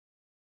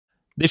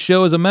This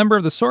show is a member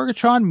of the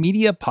Sorgatron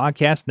Media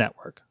Podcast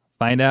Network.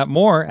 Find out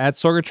more at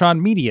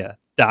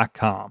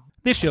sorgatronmedia.com.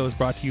 This show is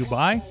brought to you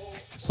by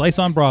Slice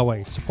on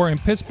Broadway, supporting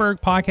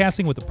Pittsburgh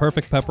podcasting with the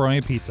perfect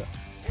pepperoni pizza.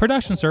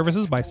 Production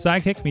services by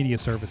Sidekick Media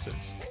Services.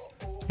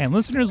 And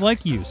listeners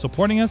like you,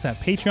 supporting us at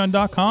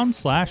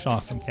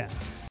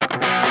patreon.com/awesomecast.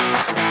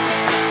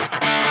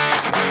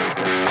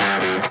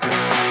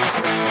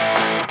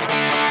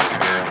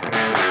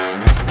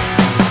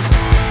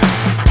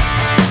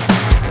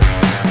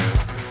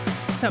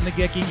 Time to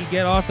get geeky,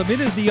 get awesome. It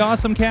is the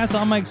AwesomeCast.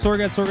 I'm Mike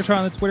Sorg at Sorgatron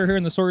on the Twitter here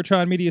in the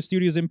Sorgatron Media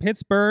Studios in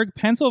Pittsburgh,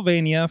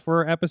 Pennsylvania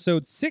for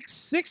episode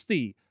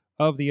 660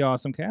 of the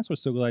AwesomeCast. We're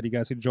so glad you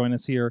guys could join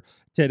us here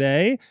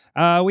today.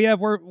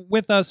 We're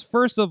with us,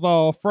 first of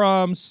all,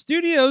 from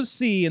Studio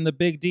C in the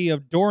Big D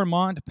of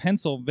Dormont,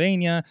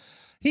 Pennsylvania.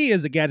 He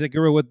is a gadget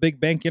guru with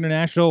Big Bank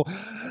International,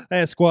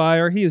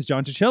 Esquire. He is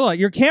John Chichilla.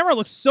 Your camera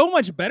looks so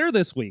much better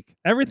this week.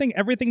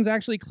 Everything's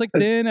actually clicked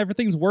in.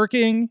 Everything's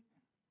working.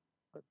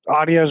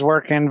 Audio's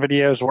working,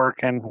 video's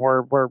working.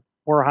 We're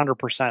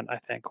 100%. I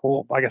think.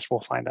 I guess we'll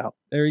find out.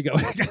 There you go.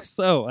 I guess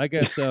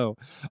so.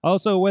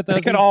 Also with us,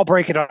 they could all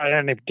break it at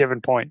any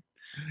given point.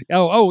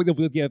 Yeah,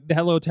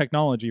 hello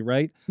technology,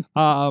 right?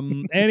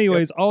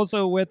 Anyways,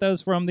 also with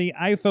us from the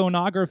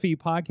iPhoneography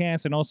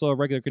podcast and also a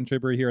regular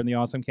contributor here in the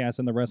AwesomeCast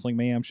and the Wrestling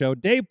Mayhem Show,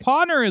 Dave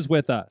Ponner is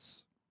with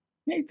us.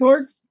 Hey,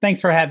 Torg. Thanks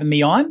for having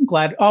me on.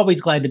 Always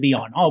glad to be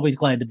on.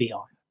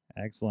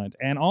 Excellent.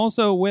 And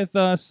also with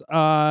us,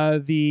 I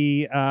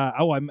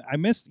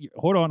missed.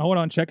 Hold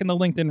on. Checking the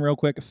LinkedIn real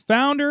quick.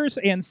 Founders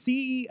and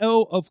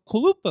CEO of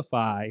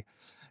Kloopify,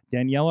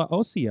 Daniela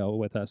Osio,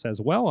 with us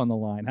as well on the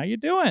line. How you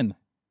doing?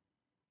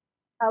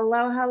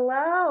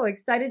 Hello.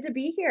 Excited to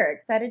be here.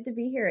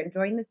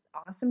 Enjoying this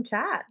awesome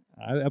chat.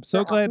 I'm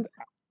so glad.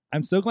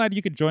 I'm so glad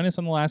you could join us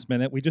on the last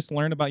minute. We just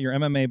learned about your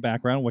MMA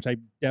background, which I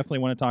definitely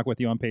want to talk with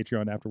you on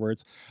Patreon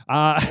afterwards.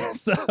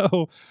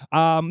 No,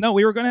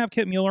 we were going to have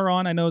Kit Mueller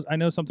on. I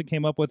know something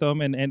came up with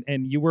him,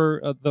 and you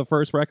were the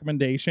first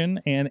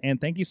recommendation.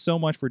 And thank you so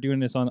much for doing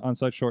this on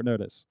such short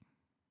notice.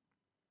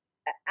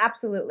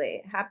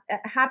 Absolutely,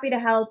 happy to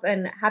help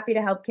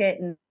Kit,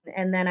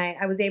 and then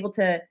I was able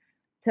to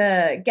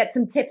get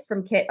some tips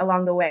from Kit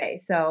along the way.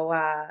 So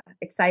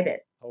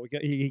excited. Oh,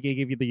 he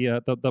gave you the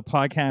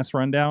podcast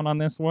rundown on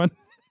this one?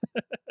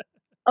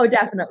 Oh,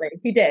 definitely.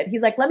 He did.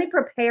 He's like, let me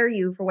prepare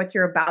you for what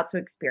you're about to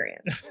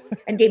experience,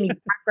 and gave me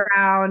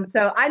background.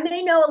 So I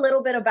may know a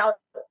little bit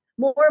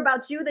more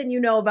about you than you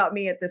know about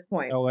me at this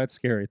point. Oh, that's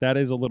scary. That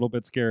is a little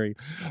bit scary.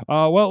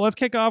 Well, let's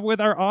kick off with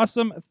our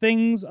awesome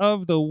things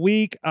of the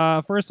week.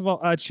 First of all,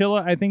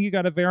 Chilla, I think you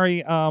got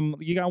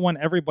you got one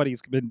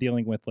everybody's been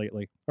dealing with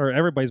lately, or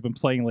everybody's been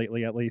playing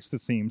lately, at least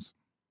it seems.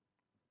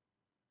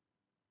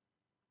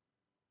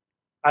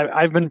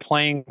 I've been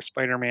playing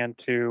Spider-Man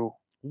 2.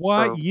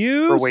 What,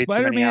 for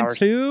Spider-Man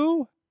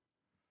 2?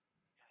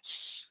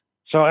 Yes.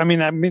 So I mean,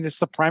 it's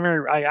the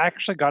primary. I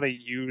actually got a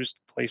used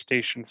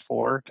PlayStation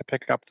 4 to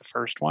pick up the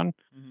first one,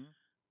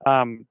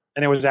 and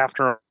it was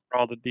after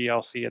all the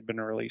DLC had been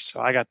released.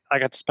 So I got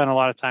to spend a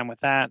lot of time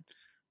with that.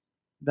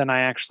 Then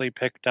I actually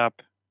picked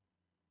up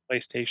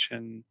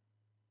PlayStation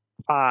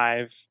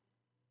 5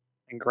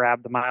 and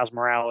grabbed the Miles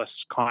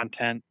Morales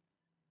content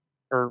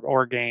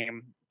or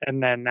game.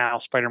 And then now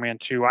Spider-Man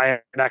 2. I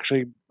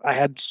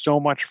had so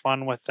much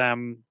fun with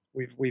them.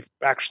 I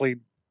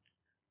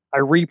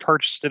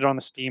repurchased it on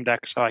the Steam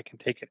Deck so I can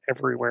take it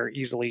everywhere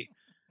easily.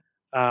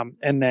 And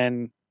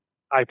then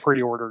I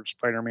pre-ordered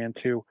Spider-Man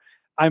 2.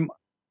 I'm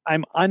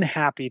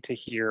unhappy to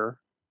hear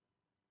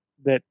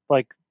that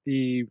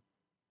you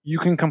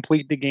can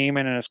complete the game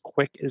in as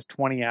quick as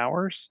 20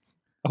 hours.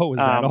 Oh, is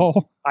that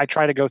all? I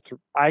try to go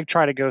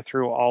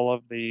through all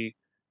of the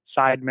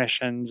side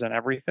missions and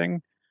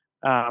everything.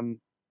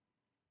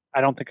 I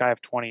don't think I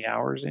have 20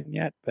 hours in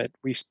yet, but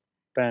I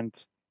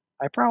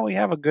probably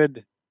have a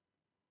good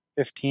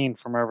 15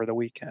 from over the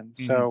weekend.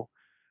 Mm-hmm. So,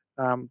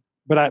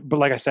 but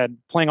like I said,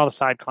 playing all the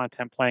side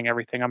content, playing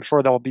everything, I'm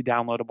sure there will be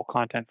downloadable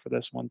content for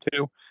this one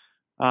too.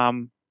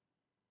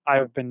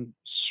 I've been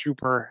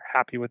super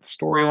happy with the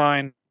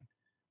storyline.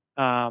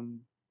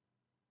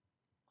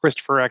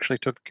 Christopher actually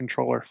took the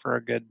controller for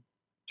a good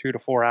 2 to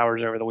 4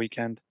 hours over the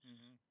weekend,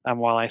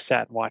 while I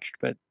sat and watched,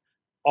 but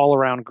all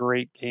around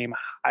great game.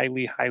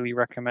 Highly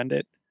recommend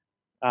it.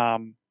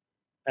 And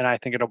I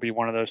think it'll be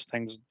one of those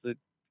things that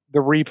the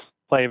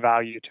replay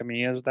value to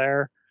me is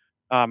there.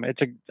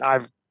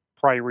 I've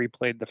probably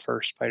replayed the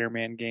first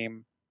Spider-Man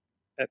game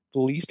at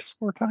least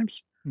 4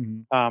 times.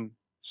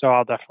 So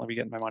I'll definitely be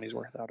getting my money's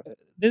worth out of it.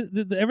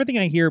 Everything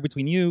I hear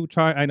between you,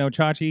 I know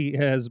Chachi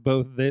has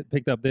both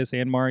picked up this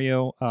and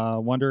Mario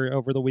Wonder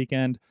over the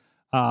weekend.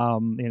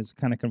 Is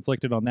kind of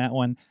conflicted on that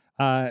one.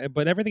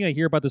 But everything I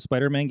hear about the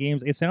Spider-Man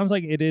games, it sounds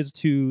like it is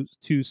to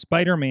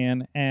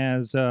Spider-Man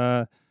as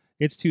hold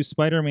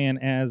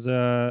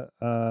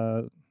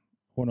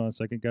on a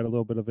second, got a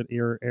little bit of an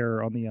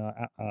error on the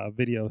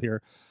video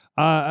here.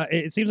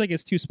 It seems like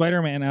it's to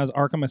Spider-Man as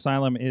Arkham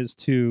Asylum is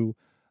to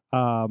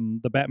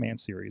the Batman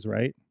series,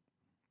 right?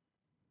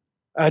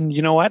 And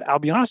you know what? I'll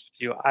be honest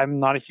with you. I'm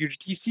not a huge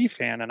DC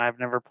fan, and I've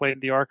never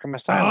played the Arkham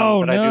Asylum, Oh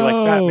but I do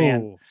like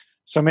Batman. no!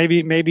 So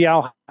maybe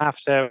I'll have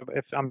to.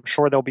 If I'm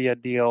sure there'll be a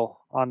deal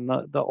on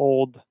the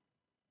old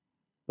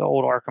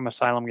Arkham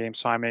Asylum game.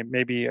 So I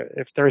maybe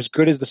if they're as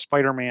good as the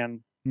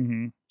Spider-Man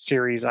Mm-hmm.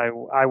 series, I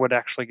would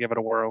actually give it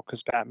a whirl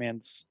because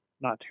Batman's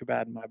not too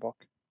bad in my book.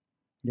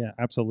 Yeah,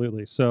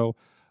 absolutely. So,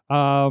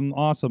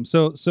 awesome.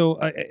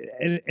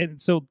 And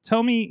so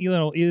tell me,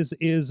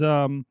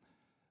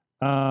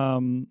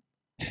 um,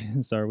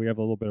 sorry, we have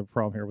a little bit of a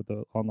problem here with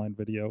the online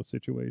video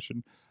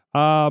situation.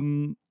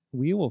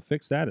 We will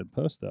fix that in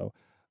post though.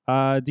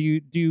 What,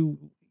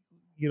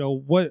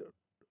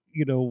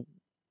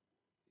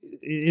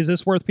 is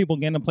this worth people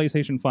getting a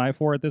PlayStation 5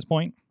 for at this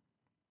point?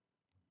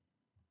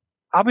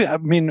 I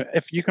mean,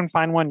 if you can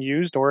find one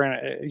used, or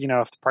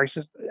if the price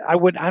is, I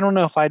don't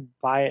know if I'd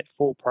buy it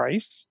full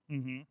price.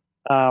 Mm-hmm.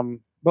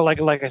 But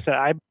like I said,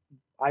 I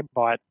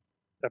bought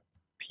a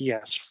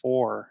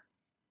PS4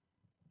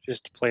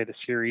 just to play the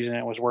series, and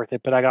it was worth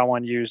it. But I got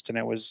one used, and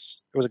it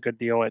was a good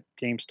deal at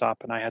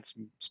GameStop, and I had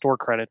some store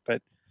credit.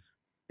 But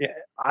yeah,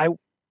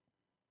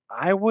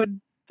 I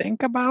would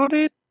think about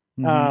it.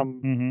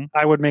 Mm-hmm.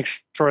 I would make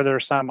sure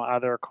there's some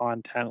other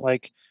content.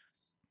 Like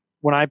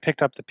when I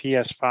picked up the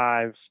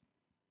PS5,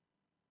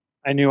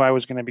 I knew I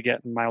was going to be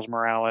getting Miles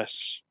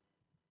Morales,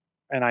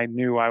 and I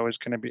knew I was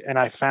going to be, and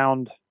I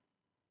found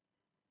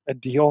a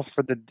deal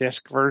for the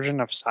disc version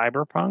of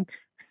Cyberpunk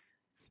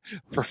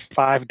for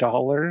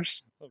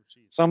 $5. Oh,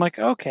 geez. So I'm like,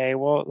 okay,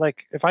 well,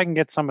 like if I can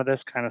get some of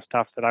this kind of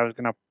stuff that I was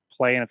going to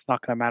play, and it's not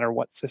going to matter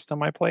what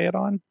system I play it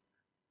on,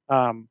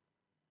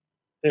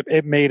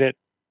 it made it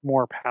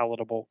more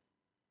palatable,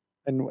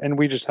 and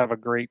we just have a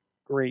great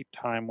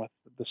time with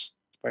the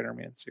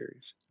Spider-Man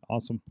series.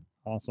 Awesome.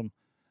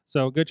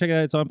 So go check it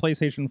out. It's on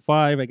PlayStation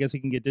 5. I guess you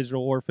can get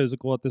digital or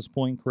physical at this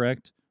point,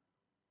 correct?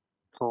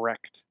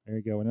 Correct. There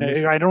you go. And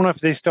I don't know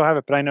if they still have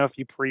it, but I know if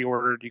you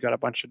pre-ordered, you got a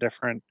bunch of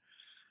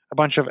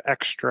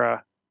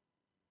extra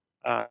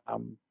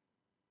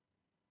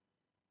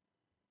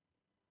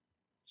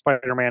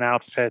Spider-Man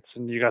outfits,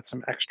 and you got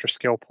some extra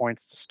skill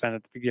points to spend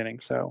at the beginning.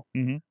 So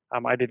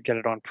I did get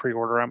it on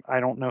pre-order. I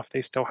don't know if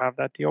they still have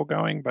that deal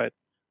going, but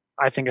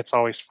I think it's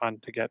always fun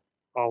to get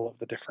all of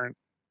the different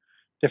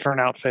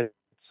outfits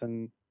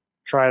and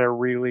try to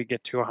really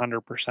get to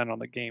 100% on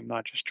the game,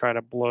 not just try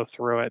to blow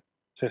through it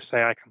to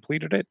say I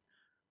completed it,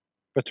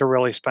 but to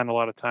really spend a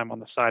lot of time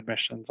on the side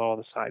missions, all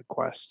the side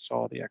quests,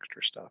 all the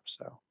extra stuff.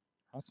 So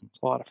awesome.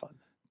 It's a lot of fun.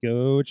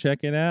 Go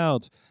check it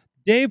out.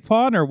 Dave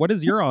Podner, what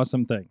is your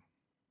awesome thing?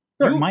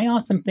 Sure. My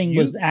awesome thing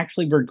was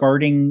actually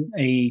regarding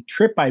a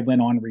trip I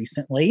went on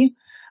recently.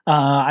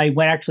 I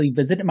went actually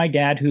visited my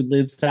dad who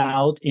lives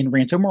out in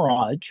Rancho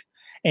Mirage.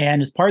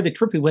 And as part of the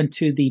trip, we went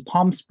to the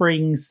Palm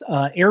Springs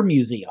Air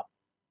Museum.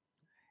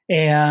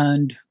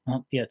 And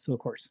so of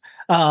course,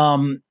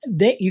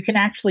 you can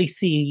actually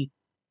see,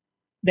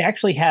 they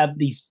actually have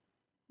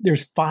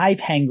there's 5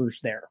 hangars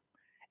there.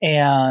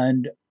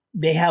 And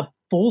they have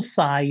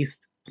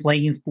full-sized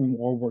planes from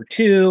World War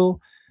II,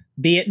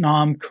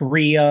 Vietnam,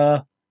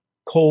 Korea,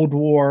 Cold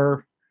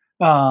War,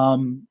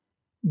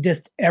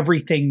 just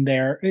everything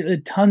there.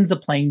 Tons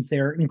of planes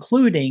there,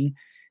 including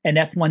an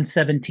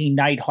F-117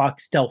 Nighthawk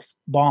stealth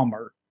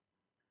bomber.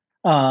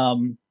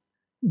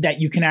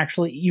 That you can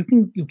actually you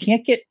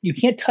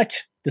can't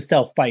touch the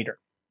stealth fighter,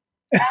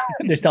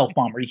 the stealth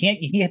bomber. You can't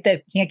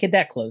get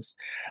that close,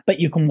 but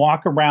you can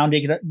walk around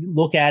it,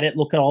 look at it,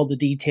 look at all the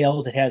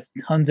details. It has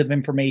tons of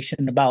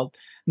information about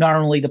not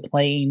only the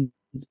planes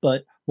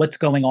but what's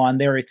going on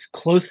there. It's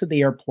close to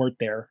the airport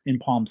there in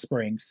Palm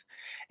Springs,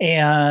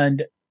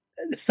 and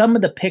some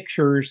of the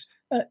pictures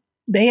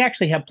they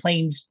actually have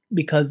planes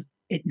because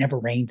it never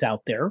rains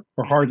out there,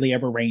 or hardly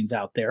ever rains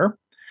out there.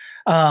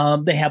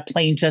 They have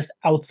planes just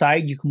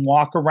outside. You can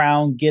walk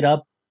around, get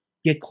up,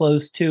 get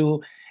close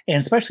to, and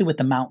especially with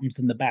the mountains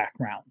in the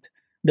background.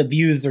 The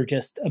views are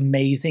just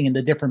amazing, and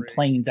the different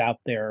planes out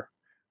there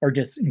are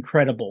just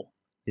incredible.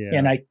 Yeah.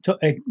 And I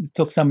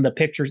took some of the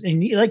pictures,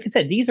 and like I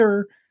said, these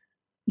are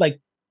like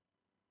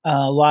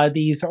a lot of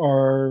these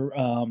are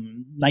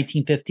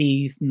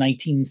 1950s,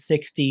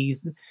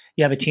 1960s.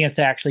 You have a chance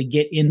to actually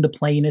get in the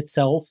plane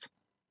itself.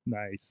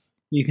 Nice.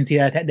 You can see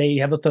that they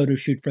have a photo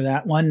shoot for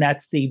that one.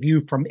 That's the view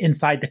from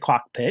inside the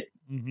cockpit.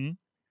 Mm-hmm.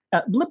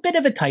 A bit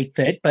of a tight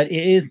fit, but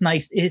it is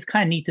nice. It is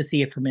kind of neat to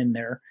see it from in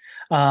there.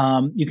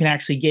 You can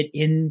actually get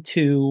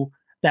into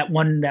that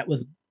one that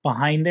was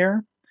behind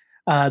there.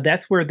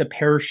 That's where the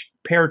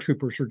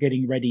paratroopers were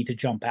getting ready to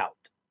jump out.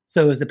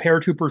 So as the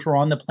paratroopers were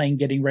on the plane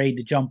getting ready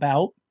to jump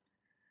out,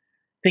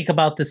 think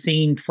about the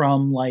scene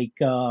from like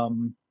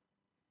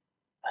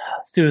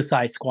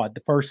Suicide Squad,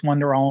 the first one.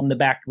 They're all in the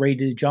back ready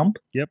to jump.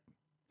 Yep.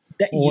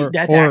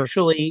 That's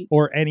actually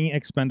any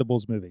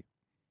Expendables movie.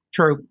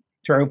 True.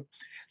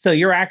 So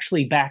you're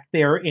actually back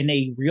there in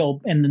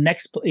the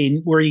next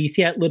where you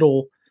see that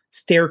little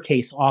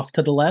staircase off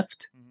to the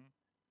left,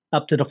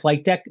 up to the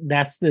flight deck.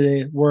 That's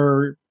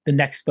where the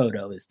next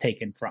photo is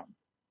taken from,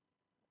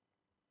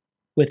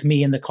 with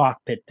me in the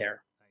cockpit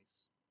there.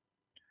 Nice.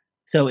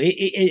 So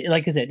it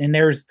like I said, and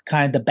there's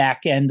kind of the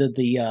back end of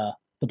the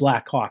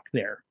Black Hawk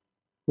there,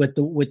 with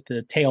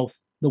the tail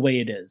the way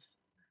it is.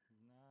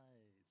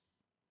 Nice.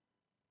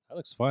 That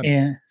looks fun.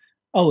 And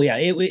oh yeah,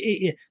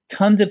 it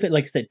tons of it.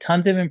 Like I said,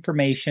 tons of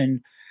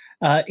information.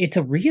 It's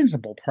a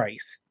reasonable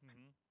price.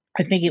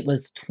 I think it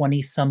was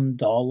 $20-some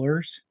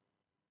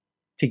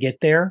to get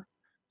there.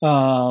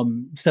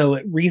 So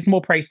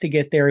reasonable price to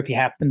get there if you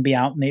happen to be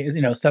out in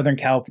the Southern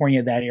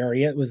California, that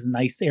area. It was a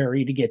nice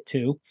area to get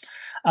to.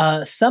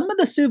 Some of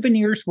the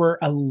souvenirs were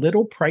a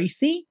little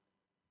pricey,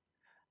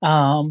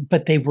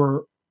 but they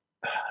were.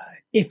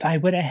 If I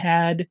would have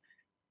had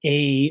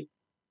a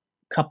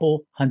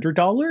couple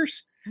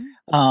 $100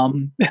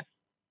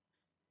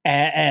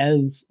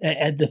 as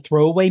the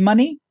throwaway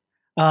money,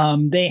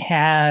 they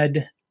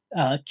had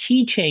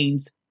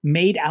keychains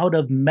made out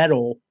of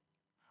metal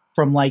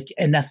from like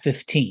an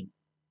F-15.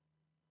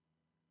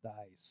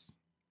 Nice.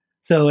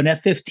 So an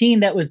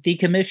F-15 that was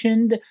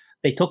decommissioned,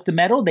 they took the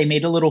metal, they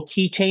made a little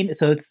keychain.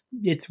 So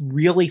it's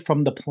really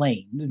from the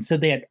plane. And so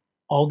they had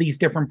all these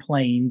different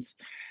planes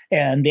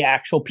and the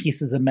actual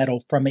pieces of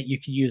metal from it you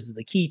could use as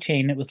a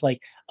keychain. It was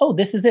like, oh,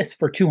 this is this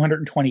for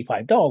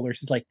 $225.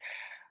 It's like,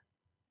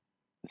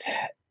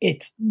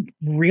 it's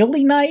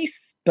really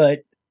nice,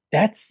 but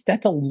that's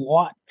a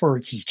lot for a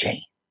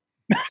keychain.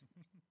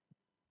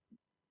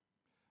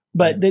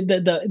 But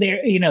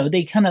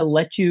they kind of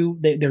let you.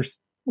 There's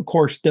of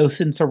course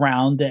docents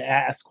around to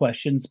ask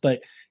questions,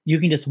 but you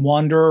can just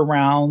wander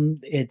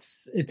around.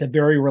 It's a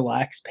very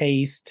relaxed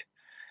paced,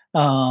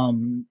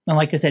 and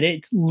like I said,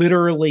 it's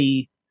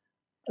literally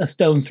a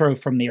stone's throw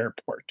from the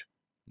airport.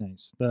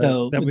 Nice.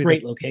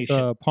 Great location.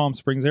 The Palm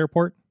Springs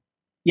Airport.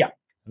 Yeah.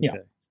 Okay. Yeah.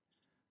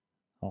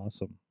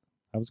 Awesome.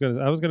 I was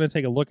gonna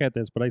take a look at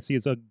this, but I see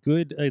it's a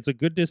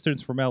good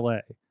distance from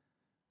LA.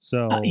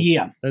 So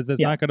that's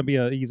not going to be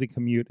an easy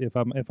commute if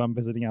I'm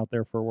visiting out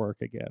there for work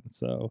again.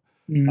 So,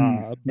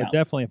 but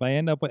definitely if I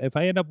end up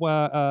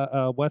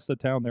west of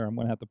town there, I'm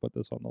going to have to put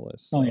this on the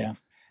list. So oh yeah,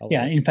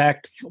 yeah. In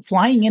fact,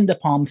 flying into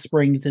Palm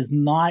Springs is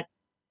not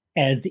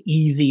as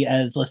easy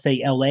as, let's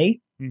say, LA.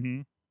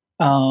 Mm-hmm.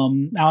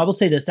 Now I will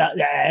say this: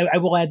 I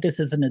will add this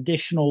as an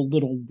additional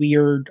little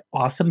weird,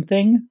 awesome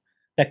thing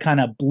that kind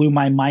of blew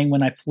my mind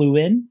when I flew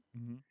in.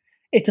 Mm-hmm.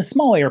 It's a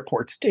small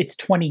airport. It's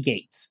 20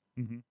 gates.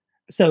 Mm-hmm.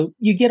 So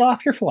you get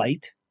off your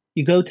flight,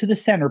 you go to the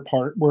center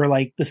part where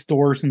like the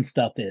stores and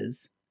stuff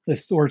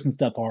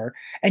are,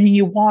 and then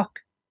you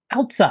walk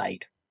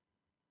outside.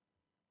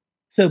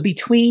 So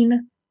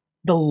between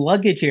the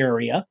luggage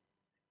area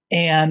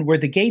and where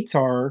the gates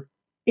are,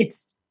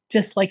 it's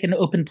just like an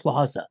open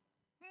plaza.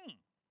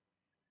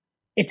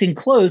 It's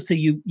enclosed, so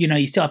you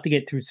still have to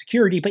get through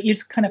security, but you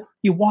just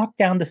you walk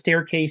down the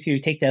staircase, you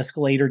take the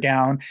escalator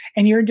down,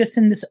 and you're just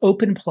in this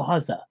open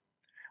plaza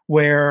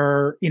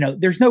where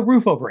there's no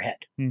roof overhead.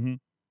 Mm-hmm.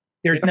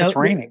 It's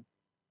raining.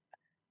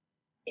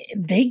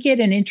 They get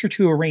an inch or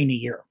two of rain a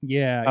year.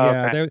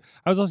 Yeah, Okay.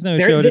 I was listening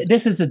to a show.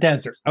 This is the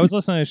desert. I was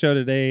listening to a show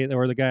today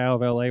where the guy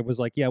out of LA was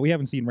like, "Yeah, we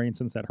haven't seen rain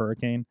since that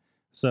hurricane."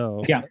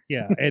 So yeah,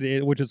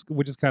 which is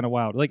kind of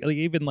wild. Like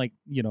even like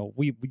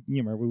we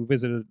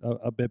visited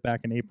a bit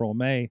back in April,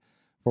 May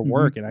for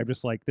work, and I'm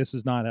just like, this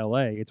is not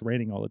LA. It's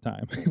raining all the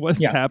time.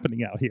 What's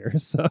happening out here?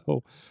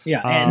 So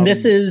and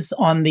this is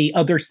on the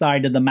other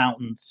side of the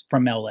mountains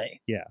from LA.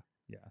 Yeah.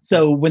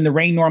 So when the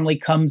rain normally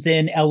comes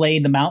in LA,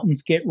 the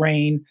mountains get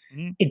rain.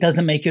 Mm-hmm. It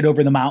doesn't make it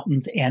over the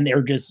mountains, and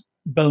they're just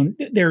bone.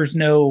 There's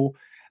no.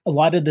 A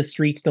lot of the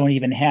streets don't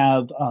even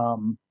have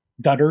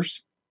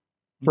gutters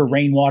for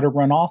rainwater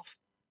runoff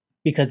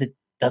because it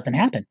doesn't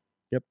happen.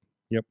 Yep.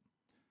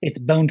 It's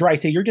bone dry.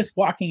 So you're just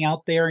walking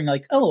out there and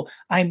like, oh,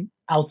 I'm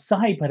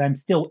outside, but I'm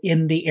still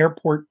in the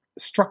airport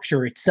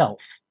structure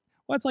itself.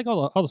 Well, it's like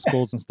all the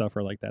schools and stuff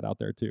are like that out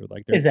there too.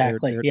 Like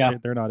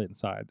they're not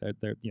inside.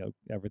 They're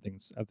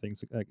everything's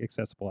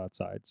accessible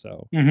outside.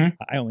 So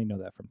I only know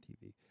that from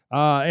TV.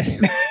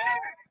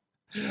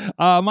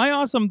 My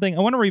awesome thing.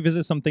 I want to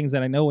revisit some things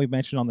that I know we've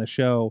mentioned on the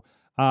show.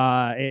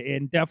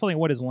 And definitely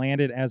what has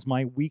landed as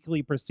my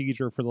weekly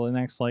procedure for the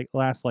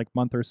last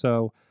month or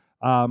so,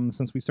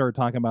 since we started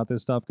talking about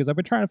this stuff, because I've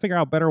been trying to figure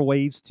out better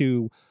ways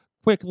to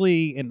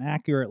quickly and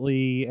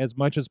accurately, as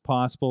much as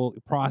possible,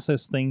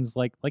 process things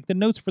like the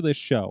notes for this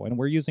show. And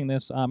we're using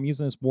this,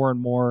 using this more and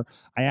more.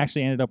 I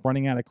actually ended up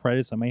running out of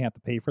credits. I may have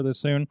to pay for this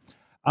soon.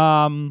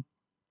 So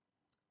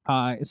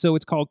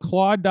it's called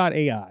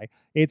Claude.ai.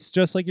 It's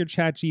just like your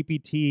Chat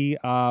GPT,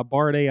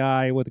 Bard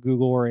AI with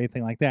Google or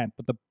anything like that.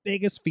 But the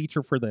biggest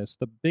feature for this,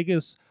 the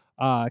biggest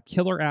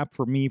killer app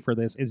for me for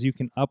this, is you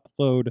can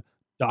upload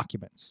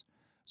documents.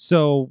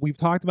 So we've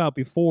talked about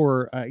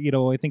before, I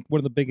think one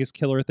of the biggest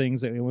killer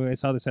things, I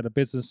saw this at a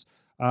business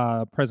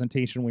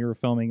presentation we were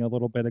filming a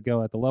little bit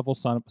ago at the Level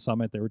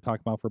Summit. They were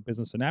talking about for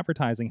business and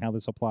advertising, how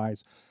this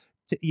applies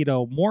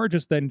to, more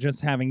just than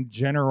just having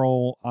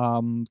general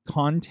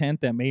content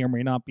that may or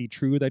may not be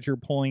true that you're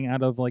pulling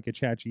out of like a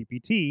Chat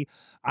GPT.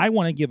 I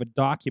want to give a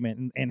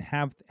document and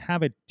have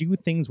it do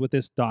things with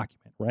this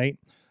document, right?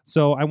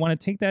 So I want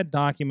to take that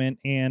document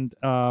and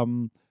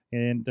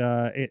and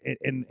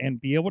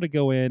and be able to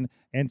go in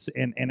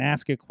and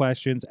ask it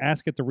questions,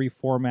 ask it to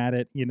reformat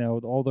it,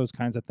 all those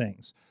kinds of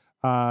things.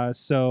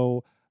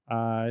 Sorry,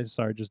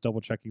 just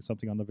double checking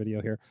something on the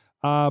video here.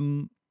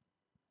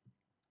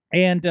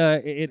 And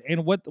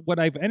what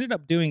I've ended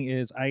up doing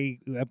is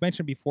I've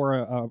mentioned before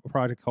a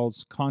project called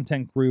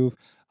Content Groove,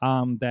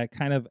 that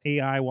kind of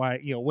AI,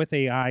 with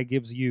AI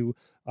gives you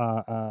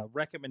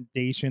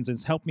recommendations.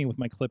 It's helped me with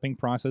my clipping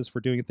process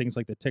for doing things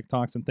like the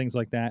TikToks and things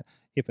like that.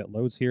 If it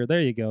loads here,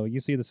 there you go. You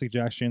see the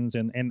suggestions,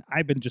 and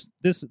I've been just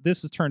this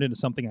has turned into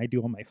something I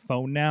do on my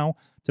phone now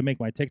to make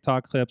my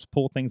TikTok clips,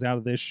 pull things out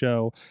of this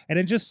show, and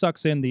it just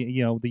sucks in the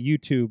the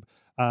YouTube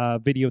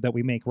video that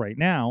we make right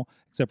now,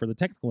 except for the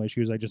technical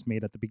issues I just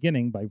made at the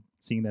beginning by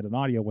seeing that an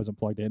audio wasn't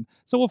plugged in.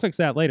 So we'll fix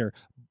that later.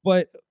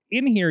 But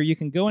in here, you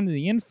can go into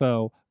the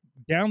info,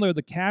 download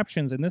the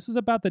captions, and this is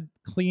about the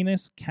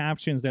cleanest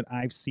captions that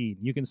I've seen.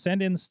 You can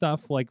send in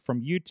stuff like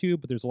from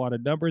YouTube, but there's a lot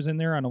of numbers in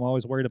there, and I'm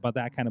always worried about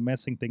that kind of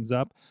messing things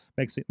up,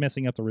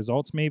 messing up the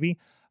results maybe.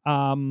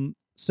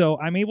 So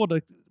I'm able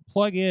to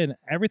plug in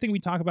everything we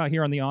talk about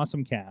here on the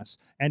AwesomeCast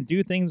and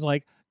do things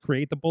like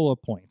create the bullet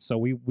points. So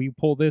we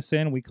pull this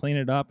in, we clean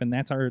it up, and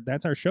that's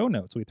our show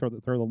notes. We throw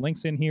the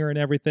links in here and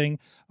everything.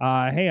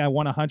 Hey, I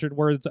want 100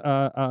 words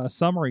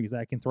summary that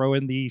I can throw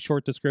in the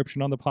short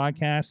description on the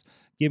podcast.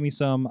 Give me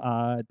some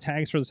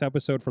tags for this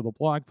episode for the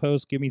blog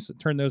post.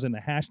 Turn those into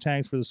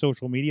hashtags for the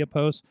social media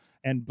posts,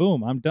 and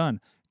boom, I'm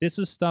done. This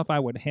is stuff I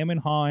would hem and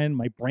haw in.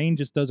 My brain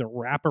just doesn't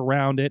wrap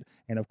around it.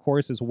 And of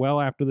course, it's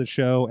well after the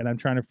show, and I'm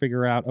trying to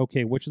figure out,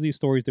 okay, which of these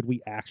stories did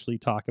we actually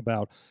talk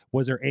about?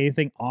 Was there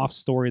anything off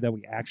story that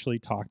we actually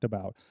talked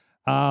about?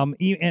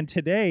 And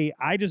today,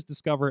 I just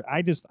discovered,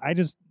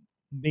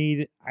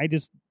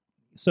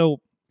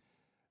 so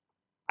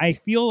I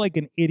feel like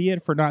an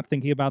idiot for not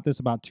thinking about this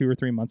about 2 or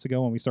 3 months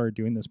ago when we started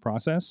doing this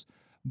process.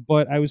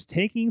 But I was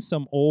taking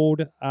some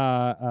old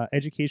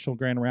educational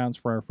grand rounds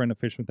for our friend of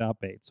Fish Without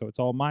Bait. So it's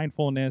all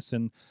mindfulness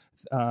and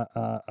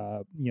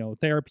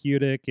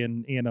therapeutic,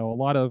 and a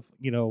lot of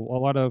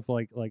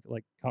like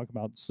talk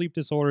about sleep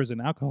disorders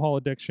and alcohol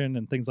addiction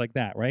and things like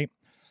that, right?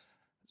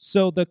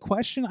 So the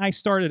question I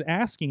started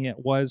asking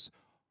it was,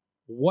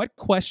 what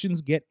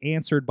questions get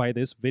answered by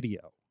this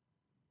video?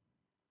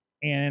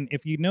 And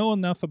if you know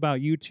enough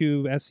about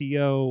YouTube,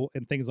 SEO,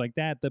 and things like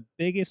that, the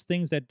biggest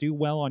things that do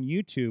well on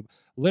YouTube,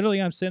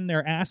 literally I'm sitting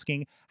there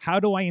asking, how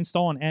do I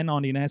install an N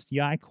on an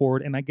SDI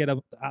cord? And I get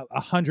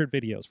 100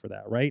 videos for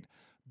that, right?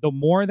 The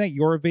more that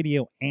your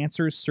video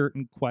answers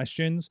certain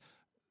questions,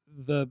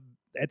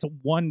 that's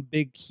one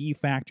big key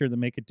factor to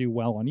make it do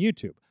well on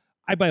YouTube.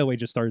 I, by the way,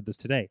 just started this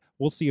today.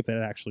 We'll see if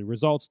it actually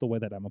results the way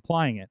that I'm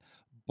applying it.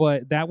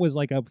 But that was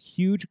like a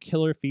huge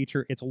killer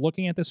feature. It's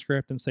looking at the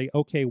script and say,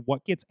 okay,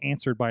 what gets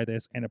answered by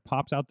this? And it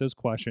pops out those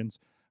questions.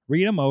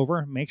 Read them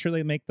over, make sure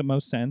they make the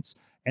most sense,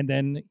 and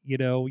then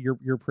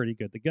you're pretty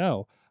good to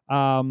go.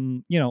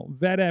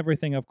 Vet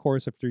everything, of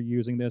course, if you're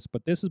using this.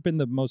 But this has been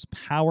the most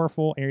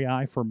powerful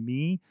AI for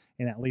me,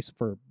 and at least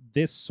for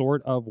this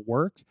sort of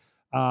work.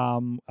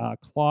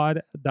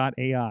 Claude.ai,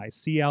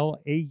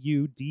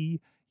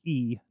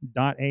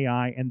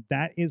 CLAUDE.ai, and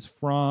that is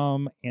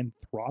from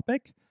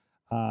Anthropic.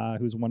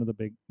 Who's one of the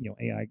big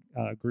AI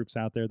groups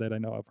out there that I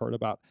know I've heard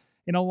about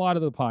in a lot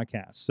of the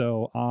podcasts.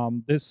 So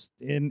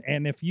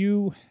and if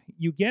you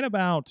get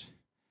about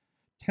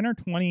 10 or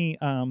 20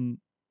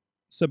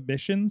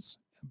 submissions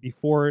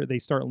before they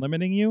start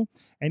limiting you,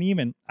 and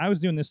even I was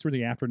doing this through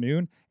the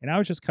afternoon, and I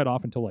was just cut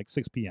off until like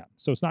 6 p.m.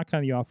 So it's not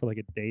cutting you off for like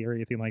a day or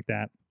anything like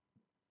that.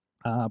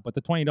 But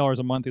the $20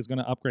 a month is going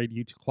to upgrade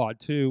you to Claude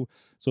 2,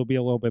 so it'll be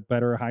a little bit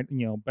better,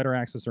 better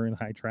access during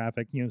high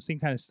traffic, same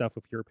kind of stuff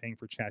if you're paying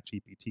for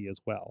ChatGPT as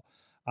well.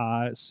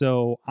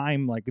 So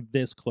I'm like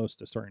this close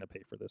to starting to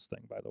pay for this thing,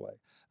 by the way,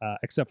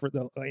 except for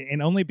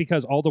and only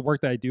because all the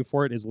work that I do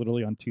for it is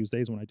literally on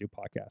Tuesdays when I do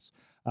podcasts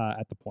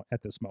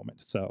at this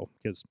moment. So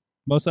because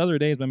most other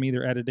days I'm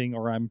either editing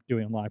or I'm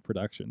doing live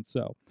production.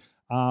 So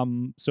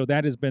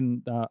that has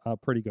been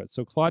pretty good.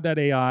 So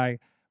Claude.ai.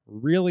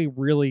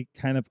 Really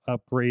kind of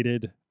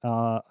upgraded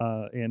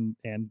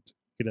and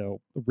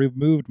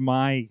removed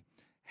my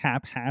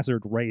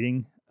haphazard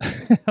writing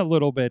a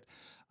little bit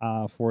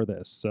for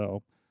this.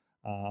 So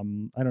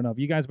I don't know. Have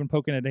you guys been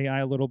poking at AI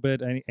a little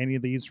bit? Any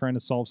of these trying to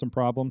solve some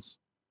problems?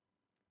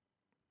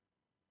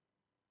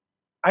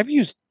 I've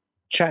used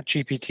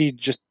ChatGPT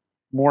just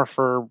more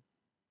for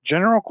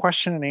general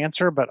question and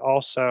answer, but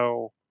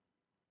also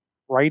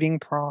writing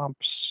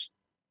prompts.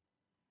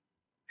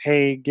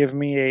 Hey, give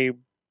me a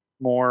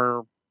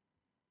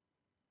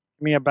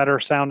better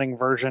sounding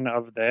version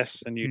of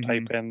this, and you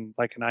type in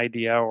like an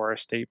idea or a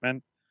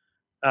statement.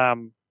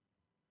 That's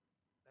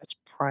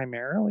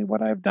primarily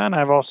what I've done.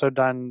 I've also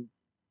done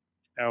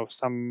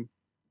some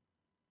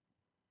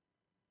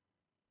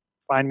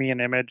find me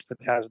an image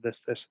that has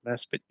this and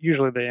this, but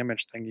usually the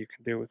image thing you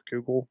can do with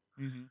Google.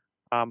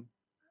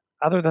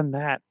 Other than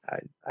that,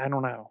 I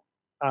don't know.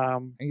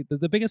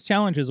 The biggest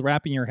challenge is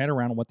wrapping your head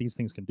around what these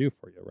things can do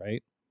for you,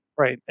 right?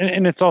 Right,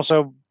 and it's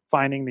also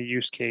finding the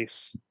use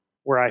case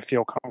where I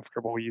feel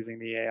comfortable using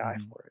the AI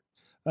for it.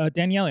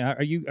 Danielle,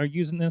 are you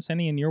using this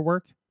any in your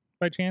work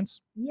by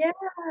chance? Yeah.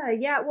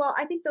 Well,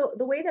 I think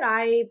the way that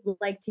I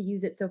like to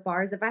use it so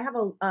far is if I have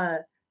a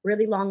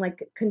really long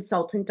like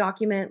consultant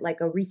document,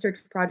 like a research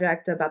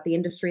project about the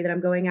industry that I'm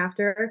going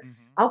after,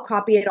 I'll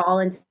copy it all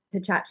into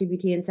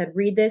ChatGPT and said,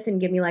 read this and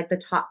give me like the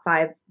top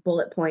 5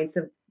 bullet points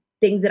of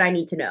things that I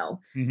need to know.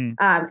 Mm-hmm.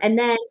 And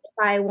then if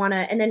I want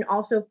to, and then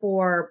also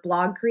for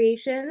blog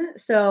creation.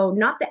 So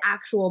not the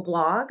actual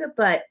blog,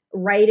 but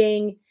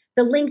writing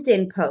the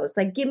LinkedIn post,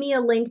 like give me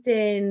a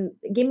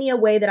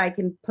way that I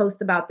can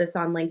post about this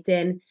on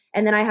LinkedIn.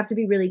 And then I have to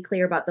be really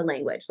clear about the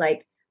language.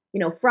 Like,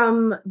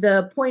 from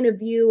the point of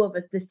view of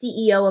the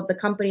CEO of the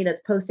company that's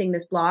posting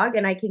this blog,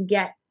 and I can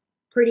get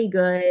pretty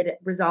good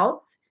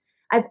results.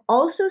 I've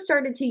also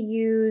started to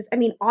use,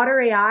 Otter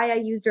AI I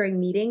use during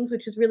meetings,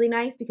 which is really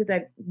nice because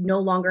I no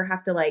longer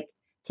have to like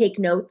take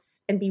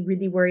notes and be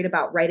really worried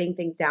about writing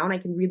things down. I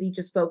can really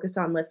just focus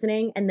on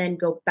listening and then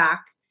go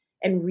back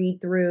and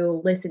read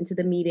through, listen to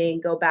the meeting,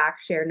 go back,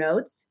 share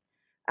notes.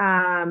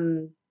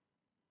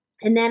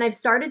 And then I've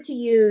started to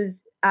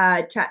use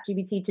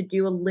ChatGPT to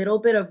do a little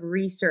bit of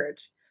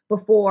research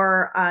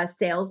before a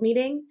sales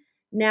meeting.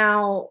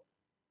 Now,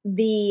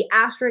 the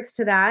asterisk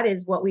to that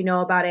is what we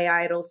know about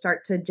AI. It'll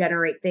start to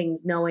generate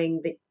things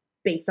knowing that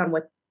based on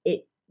what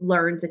it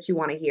learns that you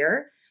want to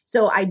hear.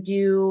 So I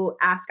do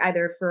ask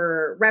either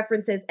for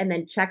references and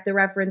then check the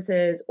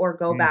references or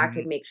go back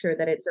and make sure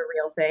that it's a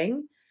real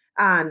thing.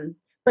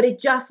 But it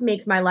just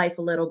makes my life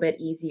a little bit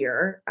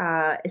easier,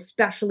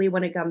 especially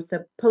when it comes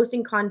to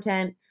posting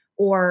content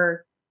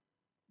or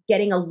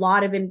getting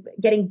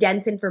getting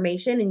dense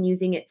information and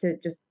using it to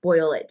just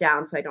boil it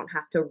down so I don't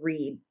have to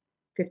read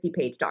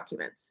 50-page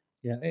documents.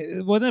 Yeah,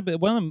 one of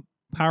the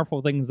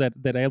powerful things that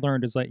I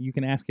learned is like you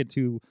can ask it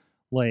to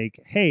like,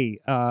 hey,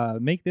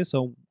 make this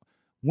a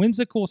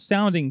whimsical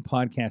sounding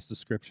podcast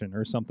description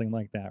or something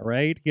like that,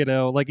 right?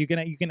 Like you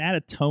can add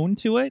a tone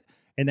to it,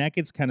 and that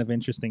gets kind of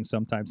interesting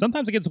sometimes.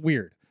 Sometimes it gets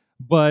weird,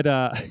 but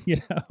but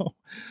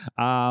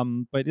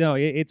no,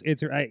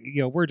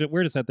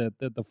 we're just at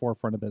the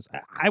forefront of this.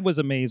 I was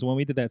amazed when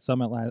we did that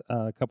summit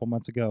a couple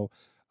months ago.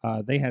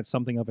 They had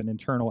something of an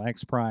internal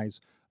X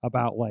Prize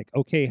about like,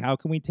 okay, how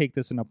can we take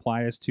this and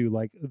apply this to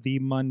like the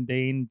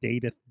mundane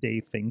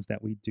day-to-day things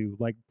that we do,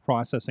 like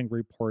processing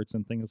reports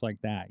and things like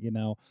that,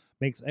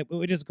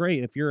 which is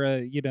great if you're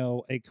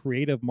a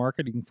creative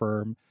marketing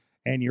firm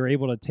and you're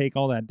able to take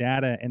all that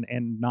data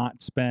and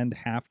not spend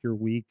half your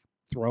week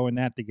throwing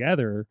that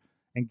together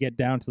and get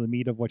down to the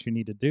meat of what you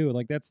need to do.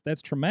 Like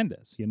that's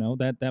tremendous.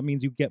 That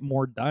means you get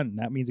more done.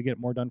 That means you get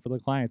more done for the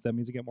clients. That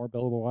means you get more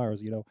billable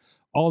hours,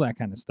 all that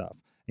kind of stuff,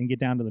 and get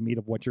down to the meat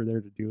of what you're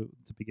there to do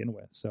to begin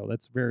with. So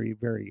that's very,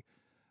 very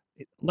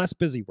less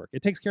busy work.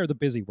 It takes care of the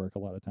busy work a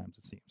lot of times,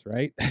 it seems,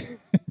 right?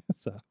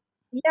 So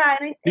yeah,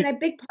 and a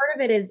big part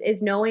of it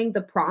is knowing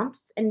the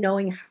prompts and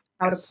knowing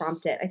how to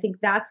prompt it. I think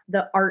that's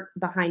the art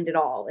behind it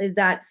all, is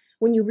that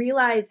when you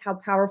realize how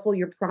powerful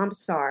your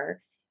prompts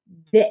are,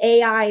 the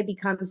AI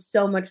becomes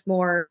so much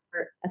more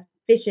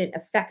efficient,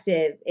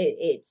 effective.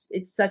 It's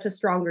such a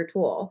stronger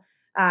tool.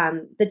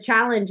 The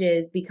challenge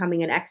is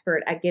becoming an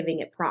expert at giving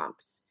it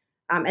prompts.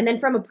 And then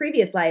from a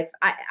previous life,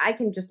 I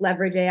can just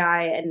leverage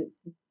AI. And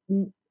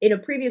in a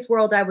previous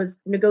world, I was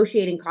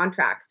negotiating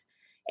contracts.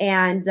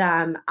 And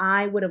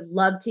I would have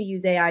loved to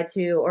use AI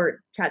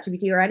or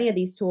ChatGPT or any of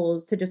these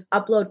tools to just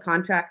upload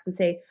contracts and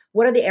say,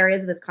 what are the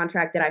areas of this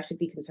contract that I should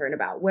be concerned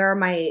about? Where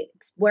am I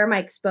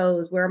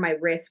exposed? Where are my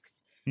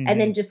risks?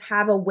 And then just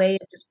have a way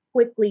of just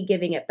quickly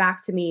giving it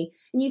back to me.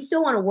 And you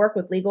still want to work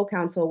with legal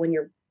counsel when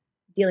you're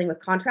dealing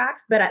with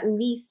contracts, but at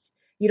least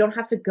you don't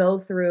have to go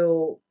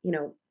through,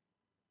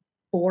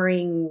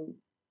 boring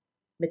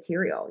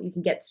material. You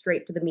can get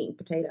straight to the meat and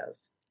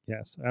potatoes.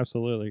 Yes,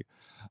 absolutely.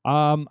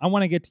 I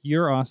want to get to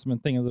your awesome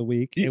thing of the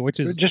week, which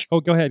is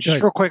go ahead.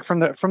 Real quick from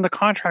the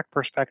contract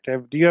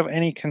perspective, do you have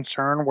any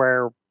concern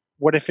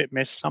what if it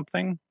missed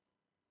something?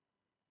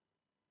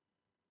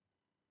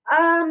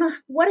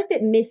 What if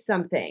it missed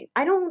something?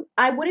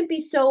 I wouldn't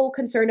be so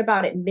concerned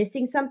about it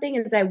missing something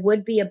as I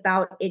would be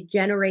about it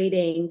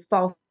generating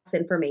false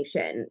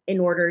information in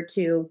order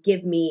to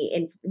give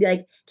me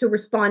to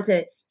respond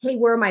to, hey,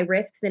 where are my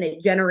risks? And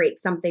it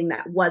generates something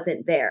that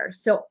wasn't there.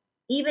 So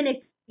even if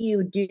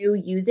you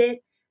do use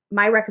it,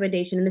 my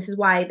recommendation, and this is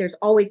why there's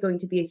always going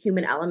to be a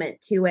human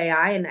element to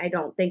AI, and I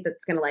don't think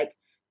that's going to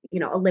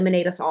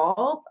eliminate us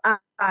all,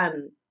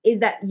 is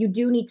that you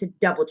do need to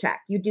double check.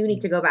 You do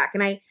need to go back.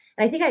 And I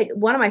think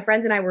one of my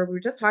friends and I we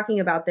were just talking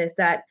about this,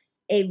 that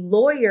a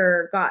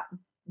lawyer got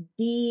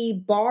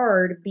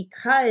debarred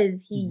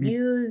because he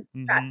used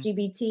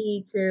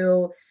ChatGPT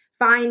to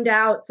find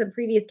out some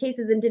previous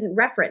cases and didn't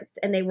reference,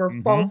 and they were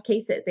false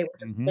cases. They were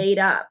just made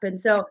up. And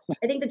so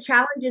I think the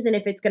challenge isn't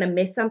if it's going to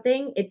miss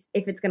something, it's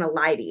if it's going to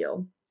lie to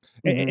you.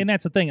 And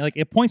that's the thing, like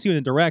it points you in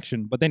a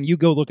direction, but then you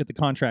go look at the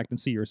contract and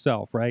see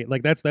yourself, right?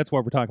 Like that's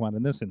what we're talking about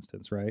in this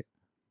instance, right?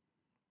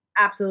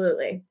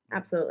 Absolutely.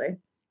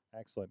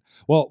 Excellent.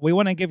 Well, we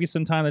want to give you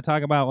some time to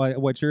talk about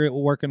what you're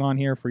working on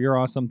here for your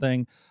awesome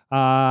thing.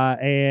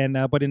 But in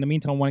the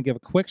meantime, I want to give a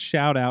quick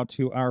shout out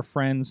to our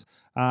friends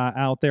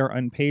out there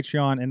on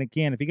Patreon. And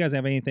again, if you guys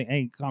have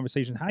any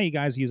conversation, how you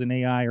guys using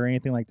AI or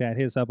anything like that,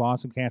 hit us up,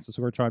 AwesomeCast at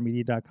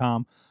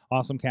SorgatronMedia.com.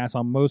 AwesomeCast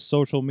on most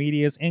social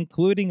medias,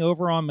 including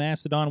over on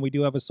Mastodon. We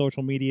do have a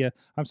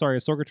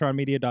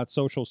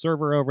Sorgatronmedia.social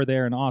server over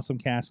there, and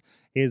AwesomeCast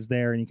is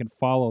there, and you can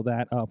follow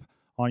that up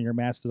on your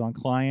Mastodon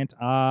client.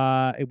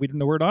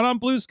 We're not on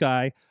Blue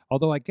Sky,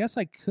 although I guess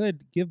I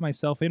could give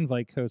myself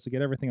invite codes to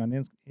get everything on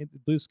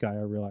Blue Sky,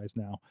 I realize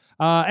now.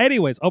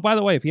 Anyways, by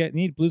the way, if you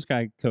need Blue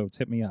Sky codes,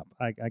 hit me up.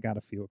 I got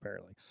a few,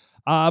 apparently.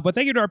 But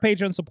thank you to our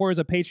Patreon supporters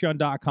at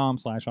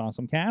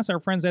patreon.com/awesomecast, our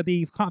friends at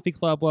the Coffee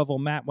Club level,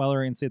 Matt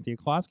Weller and Cynthia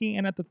Klosky,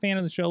 and at the fan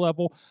of the show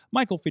level,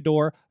 Michael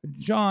Fedor,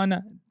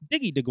 John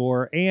Diggy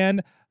DeGore,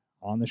 and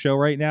on the show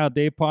right now,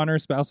 Dave Ponner,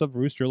 spouse of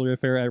Roost Jewelry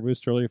Affair at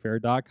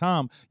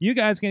roostjewelryaffair.com. You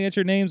guys can get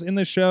your names in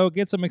the show,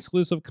 get some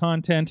exclusive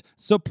content,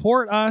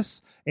 support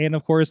us, and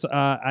of course,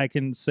 I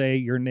can say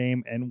your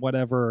name and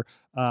whatever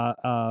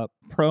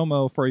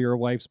promo for your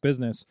wife's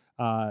business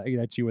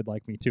that you would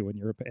like me to in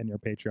your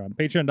Patreon.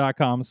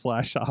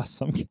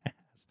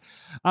 Patreon.com/awesomecast.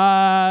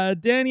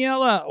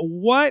 Daniela,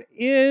 what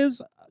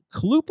is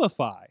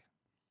Kloopify?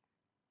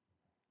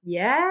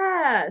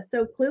 Yeah.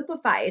 So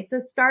Kloopify, it's a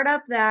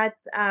startup that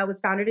was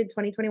founded in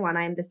 2021.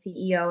 I am the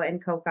CEO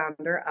and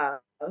co-founder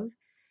of.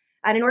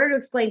 And in order to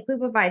explain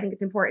Kloopify, I think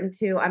it's important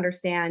to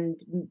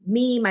understand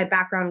me, my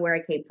background, where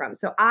I came from.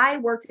 So I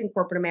worked in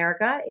corporate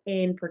America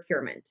in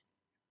procurement.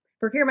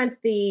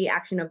 Procurement's the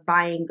action of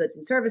buying goods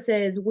and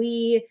services.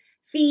 We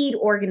feed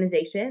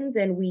organizations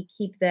and we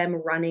keep them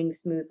running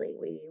smoothly.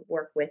 We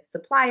work with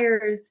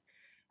suppliers.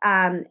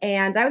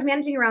 And I was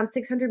managing around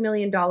 $600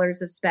 million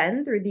of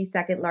spend through the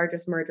second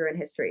largest merger in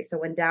history. So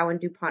when Dow and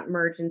DuPont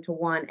merged into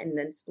one and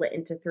then split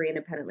into three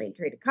independently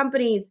traded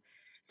companies,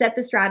 set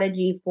the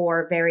strategy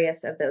for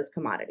various of those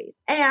commodities.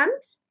 And,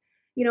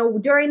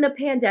 during the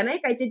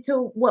pandemic, I did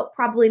to what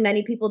probably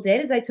many people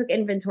did is I took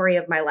inventory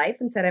of my life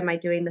and said, am I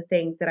doing the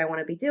things that I want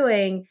to be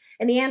doing?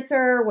 And the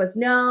answer was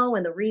no.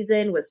 And the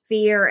reason was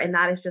fear. And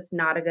that is just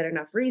not a good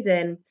enough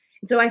reason.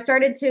 So I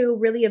started to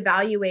really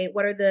evaluate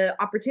what are the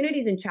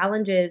opportunities and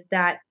challenges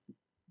that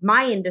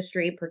my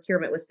industry,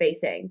 procurement, was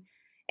facing.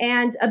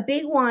 And a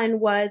big one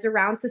was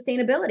around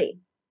sustainability,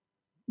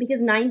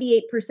 because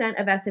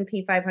 98% of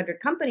S&P 500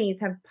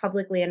 companies have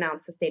publicly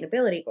announced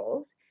sustainability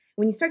goals.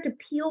 When you start to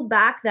peel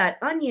back that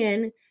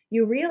onion,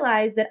 you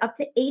realize that up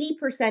to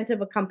 80% of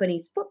a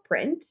company's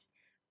footprint,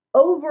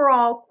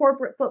 overall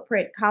corporate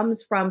footprint,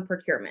 comes from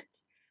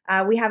procurement.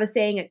 We have a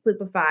saying at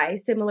Kloopify,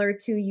 similar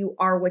to you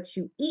are what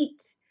you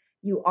eat,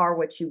 you are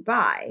what you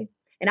buy.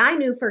 And I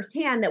knew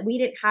firsthand that we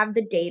didn't have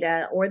the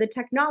data or the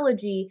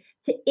technology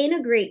to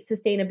integrate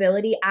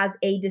sustainability as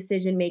a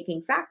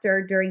decision-making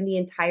factor during the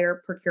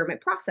entire procurement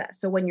process.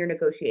 So when you're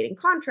negotiating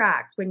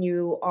contracts, when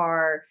you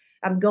are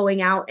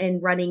going out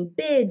and running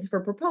bids for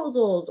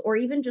proposals, or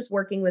even just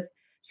working with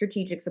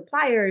strategic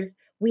suppliers,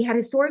 we had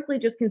historically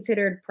just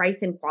considered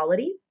price and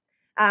quality.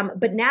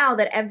 But now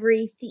that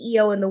every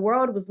CEO in the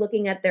world was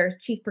looking at their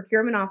chief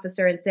procurement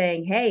officer and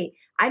saying, hey,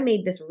 I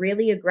made this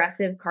really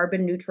aggressive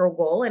carbon neutral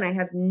goal and I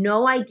have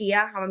no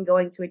idea how I'm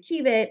going to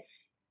achieve it,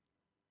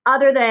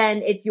 other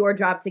than it's your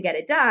job to get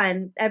it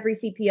done, every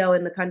CPO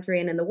in the country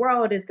and in the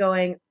world is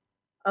going,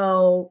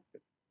 oh,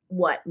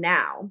 what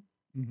now?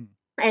 Mm-hmm.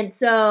 And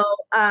so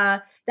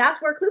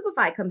that's where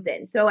Kloopify comes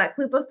in. So at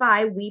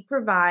Kloopify, we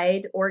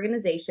provide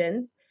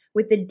organizations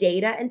with the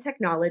data and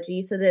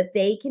technology so that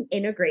they can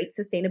integrate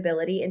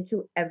sustainability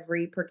into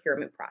every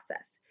procurement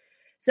process.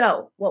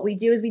 So what we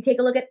do is we take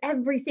a look at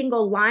every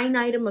single line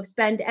item of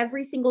spend,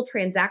 every single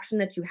transaction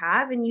that you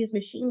have, and use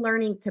machine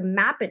learning to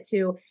map it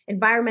to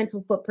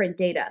environmental footprint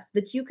data so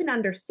that you can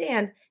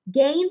understand,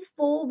 gain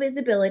full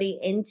visibility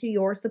into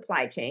your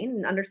supply chain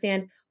and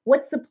understand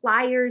what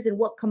suppliers and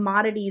what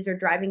commodities are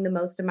driving the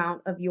most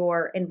amount of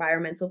your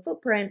environmental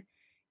footprint,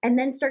 and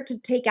then start to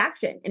take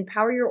action,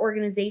 empower your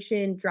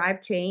organization,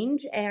 drive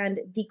change, and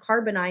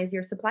decarbonize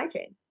your supply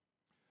chain.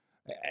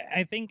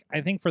 I think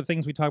for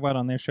things we talk about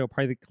on this show,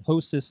 probably the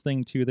closest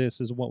thing to this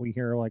is what we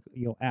hear, like,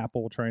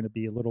 Apple trying to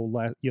be a little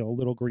less, a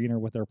little greener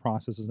with their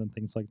processes and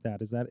things like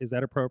that. Is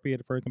that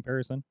appropriate for a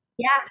comparison?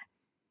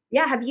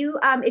 Yeah. Have you,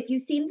 if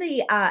you've seen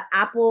the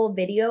Apple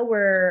video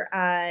where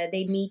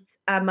they meet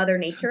Mother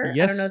Nature?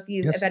 Yes, I don't know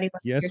if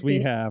anyone. Yes,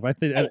 we have. I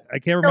think I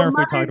can't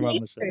remember if we talked about it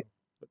on the show.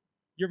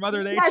 Your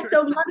Mother Nature. Yeah.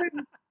 So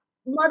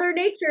Mother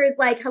Nature is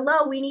like,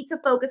 hello, we need to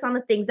focus on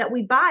the things that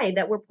we buy,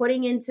 that we're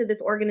putting into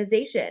this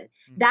organization.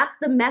 Mm-hmm. That's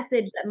the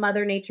message that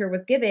Mother Nature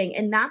was giving.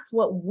 And that's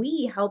what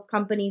we help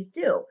companies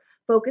do.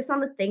 Focus on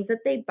the things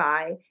that they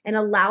buy and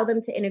allow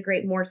them to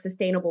integrate more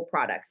sustainable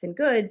products and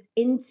goods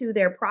into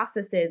their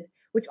processes,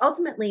 which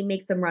ultimately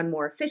makes them run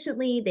more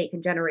efficiently. They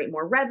can generate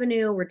more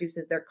revenue,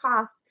 reduces their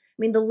costs. I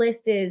mean, the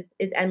list is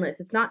endless.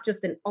 It's not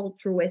just an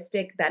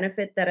altruistic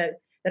benefit that a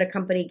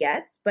company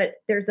gets, but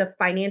there's a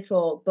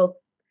financial, both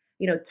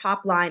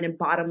top line and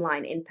bottom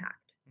line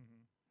impact.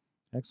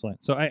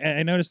 Excellent. So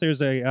I noticed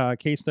there's a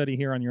case study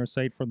here on your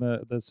site from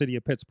the city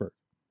of Pittsburgh.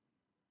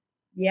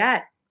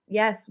 Yes,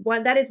 yes.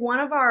 That is one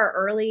of our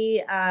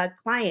early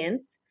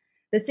clients.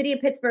 The city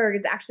of Pittsburgh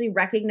is actually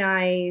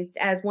recognized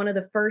as one of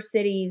the first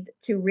cities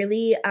to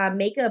really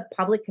make a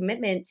public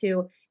commitment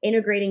to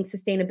integrating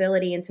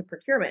sustainability into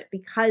procurement,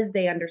 because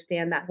they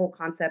understand that whole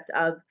concept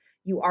of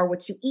you are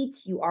what you eat,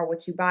 you are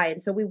what you buy.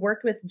 And so we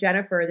worked with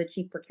Jennifer, the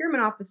chief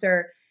procurement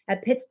officer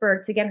at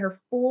Pittsburgh, to get her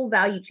full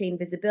value chain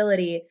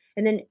visibility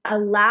and then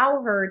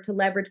allow her to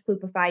leverage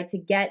Kloopify to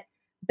get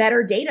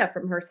better data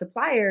from her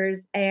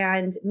suppliers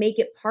and make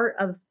it part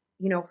of,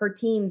 her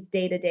team's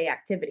day-to-day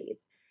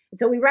activities. And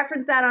so we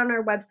reference that on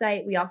our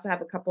website. We also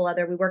have a couple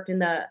other, we worked in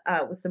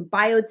with some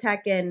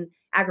biotech and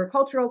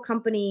agricultural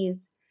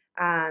companies,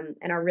 and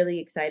are really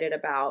excited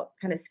about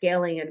kind of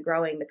scaling and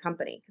growing the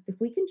company. Because if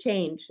we can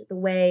change the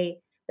way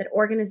that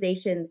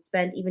organizations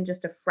spend even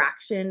just a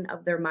fraction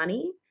of their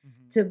money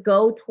to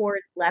go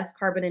towards less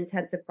carbon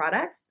intensive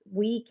products,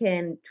 we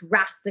can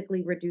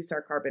drastically reduce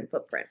our carbon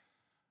footprint.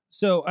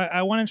 So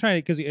I want to try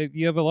it, because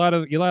you got a lot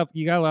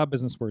of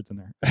business words in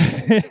there,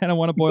 and I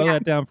want to boil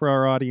that down for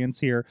our audience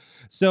here.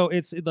 So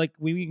it's like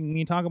when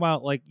you talk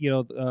about look at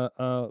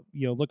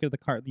the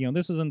car.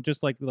 This isn't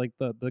just like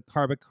the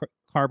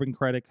carbon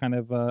credit kind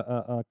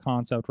of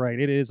concept, right?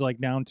 It is like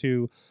down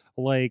to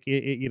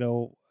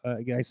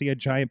I see a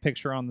giant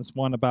picture on this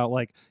one about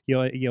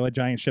a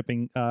giant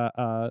shipping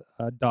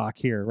dock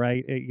here,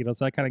 right?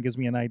 So that kind of gives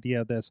me an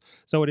idea of this.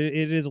 So it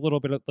is a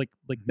little bit of like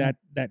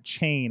that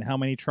chain, how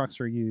many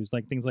trucks are used,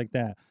 like things like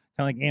that,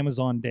 kind of like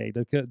Amazon Day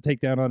to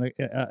take down on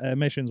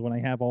emissions when I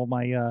have all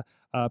my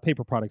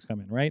paper products come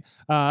in, right?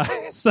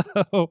 So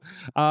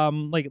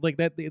like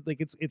that, like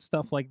it's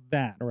stuff like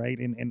that, right?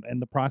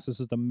 And the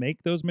processes to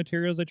make those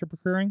materials that you're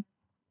procuring.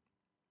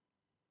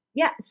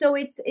 Yeah, so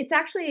it's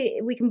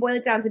actually, we can boil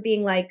it down to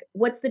being like,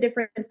 what's the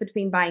difference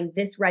between buying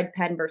this red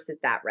pen versus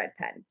that red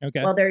pen?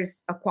 Okay. Well,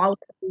 there's a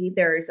quality,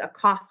 there's a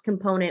cost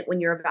component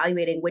when you're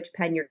evaluating which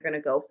pen you're going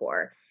to go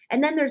for.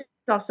 And then there's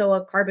also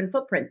a carbon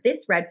footprint.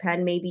 This red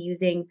pen may be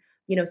using,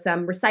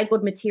 some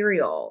recycled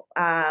material,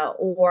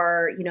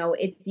 or,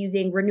 it's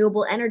using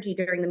renewable energy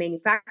during the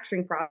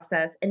manufacturing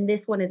process. And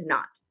this one is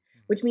not,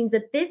 which means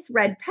that this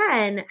red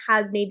pen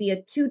has maybe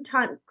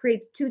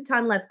creates 2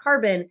 ton less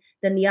carbon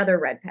than the other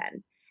red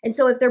pen. And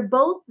so if they're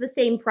both the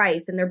same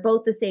price and they're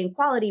both the same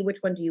quality, which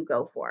one do you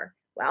go for?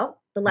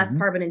 Well, the less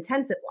carbon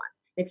intensive one.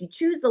 And if you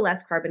choose the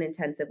less carbon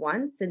intensive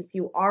one, since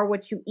you are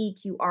what you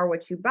eat, you are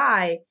what you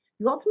buy,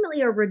 you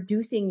ultimately are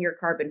reducing your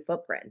carbon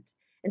footprint.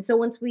 And so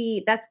once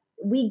we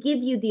give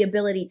you the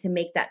ability to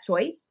make that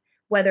choice,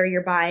 whether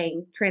you're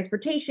buying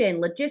transportation,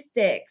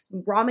 logistics,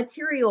 raw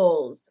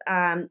materials,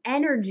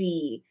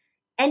 energy,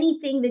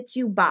 anything that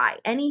you buy,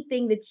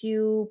 anything that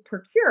you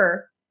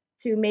procure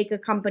to make a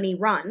company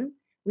run,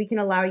 we can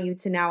allow you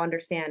to now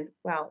understand,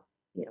 well,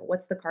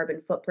 what's the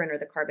carbon footprint or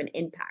the carbon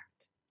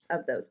impact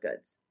of those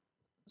goods.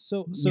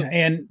 So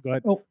and go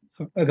ahead. I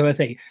was going to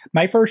say,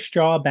 my first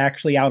job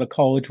actually out of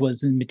college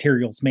was in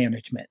materials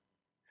management.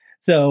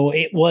 So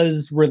it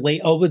was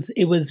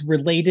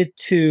related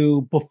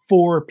to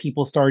before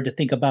people started to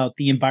think about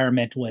the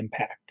environmental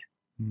impact.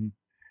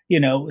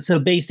 So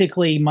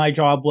basically my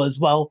job was,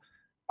 well,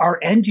 our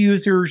end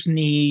users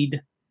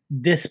need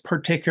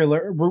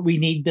we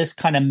need this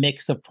kind of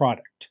mix of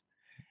product.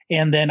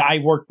 And then I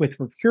worked with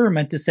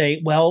procurement to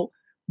say, well,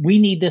 we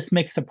need this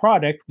mix of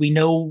product. We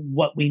know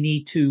what we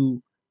need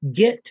to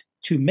get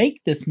to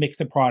make this mix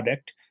of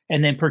product.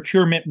 And then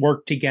procurement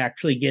worked to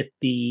actually get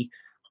the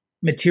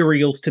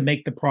materials to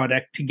make the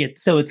product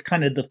so it's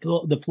kind of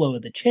the flow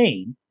of the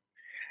chain.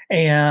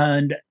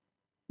 And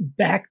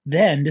back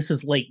then, this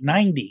is late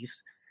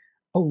 90s,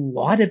 a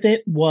lot of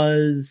it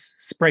was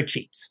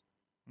spreadsheets.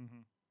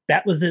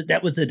 That was it.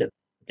 That was it.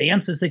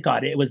 Advances that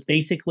got it. It was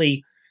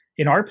basically,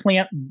 in our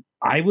plant,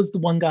 I was the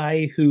one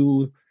guy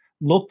who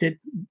looked at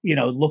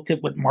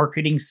what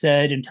marketing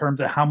said in terms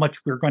of how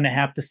much we're going to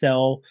have to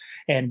sell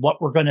and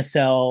what we're going to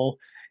sell,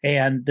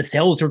 and the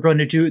sales going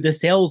to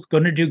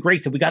do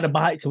great. So we got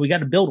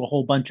to build a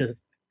whole bunch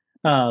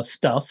of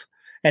stuff.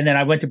 And then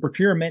I went to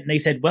procurement and they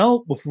said,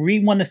 well, if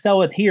we want to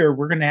sell it here,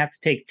 we're going to have to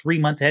take 3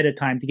 months ahead of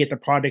time to get the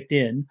product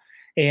in.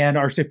 And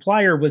our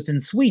supplier was in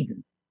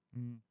Sweden.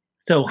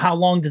 So how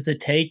long does it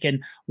take,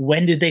 and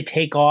when do they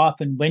take off,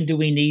 and when do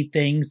we need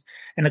things?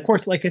 And of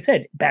course, like I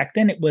said, back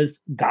then it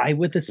was guy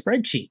with a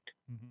spreadsheet,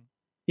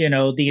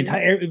 the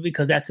entire,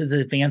 because that's as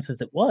advanced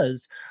as it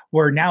was,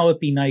 where now it'd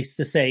be nice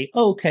to say,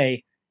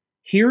 okay,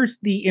 here's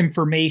the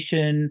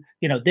information,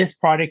 this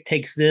product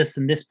takes this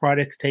and this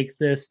product takes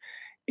this.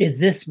 Is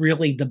this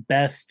really the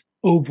best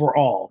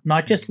overall?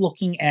 Not just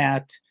looking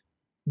at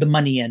the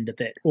money end of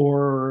it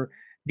or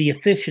the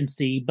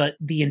efficiency, but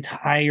the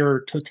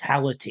entire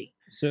totality.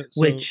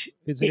 Which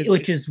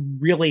is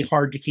really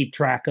hard to keep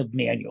track of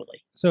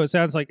manually. So it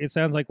sounds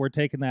like we're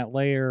taking that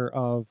layer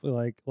of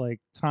like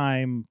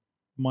time,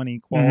 money,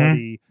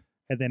 quality,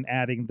 and then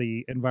adding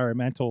the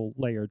environmental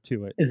layer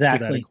to it.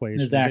 Exactly. To that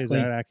equation. Exactly. Is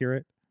that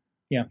accurate?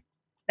 Yeah.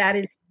 That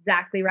is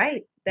exactly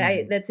right.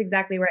 That's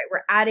exactly right.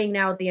 We're adding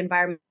now the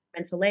environmental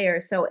layer.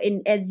 So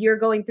as you're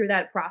going through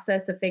that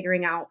process of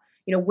figuring out,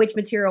 which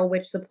material,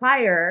 which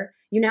supplier,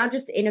 you now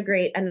just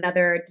integrate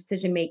another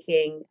decision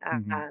making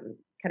kind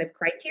of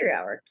criteria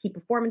or key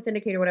performance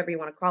indicator, whatever you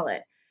want to call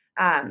it.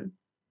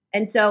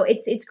 And so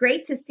it's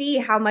great to see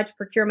how much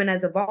procurement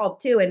has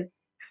evolved too, and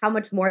how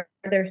much more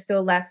there's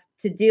still left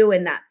to do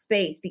in that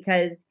space,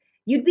 because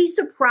you'd be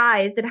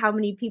surprised at how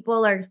many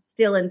people are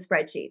still in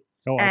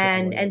spreadsheets.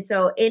 And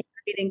so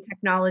integrating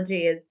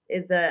technology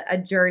is a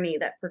journey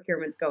that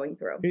procurement's going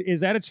through. Is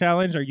that a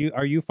challenge?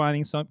 Are you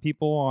finding some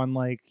people on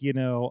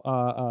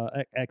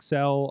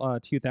Excel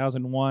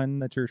 2001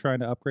 that you're trying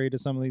to upgrade to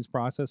some of these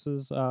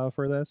processes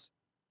for this?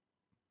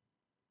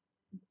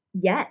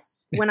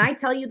 Yes. When I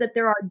tell you that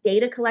there are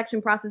data collection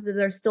processes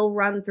that are still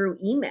run through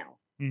email.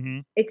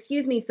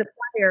 Excuse me,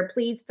 supplier,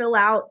 please fill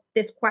out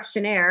this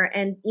questionnaire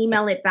and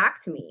email it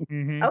back to me.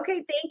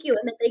 Okay, thank you.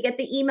 And then they get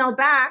the email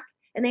back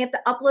and they have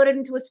to upload it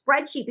into a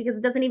spreadsheet because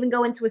it doesn't even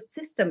go into a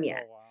system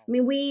yet. Oh, wow. I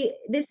mean,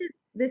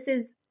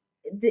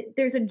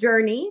 there's a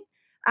journey,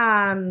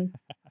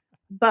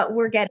 but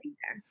we're getting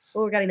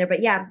there.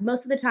 But yeah,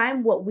 most of the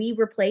time what we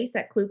replace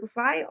at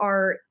Kloopify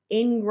are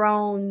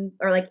ingrown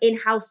or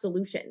in-house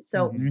solutions.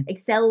 So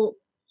Excel,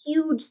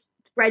 huge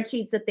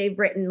spreadsheets that they've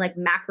written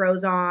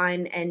macros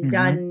on and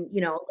done, a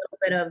little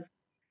bit of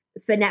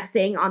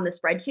finessing on the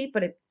spreadsheet,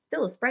 but it's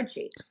still a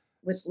spreadsheet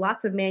with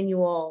lots of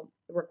manual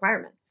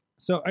requirements.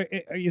 So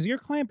is your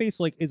client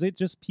base is it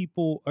just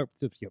people or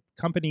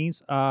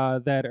companies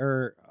that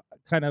are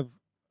kind of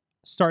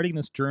starting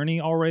this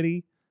journey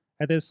already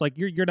at this?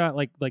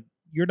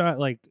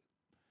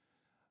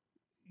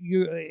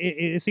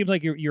 It seems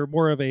like you're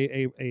more of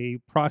a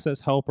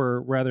process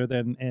helper rather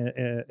than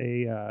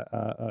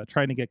a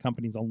trying to get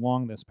companies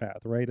along this path,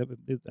 right? I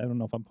don't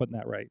know if I'm putting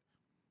that right.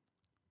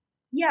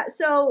 Yeah.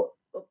 So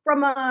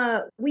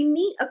we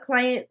meet a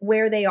client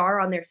where they are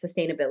on their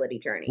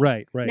sustainability journey.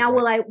 Right. Now,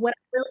 what I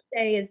will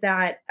say is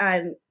that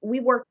we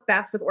work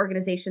best with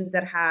organizations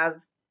that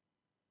have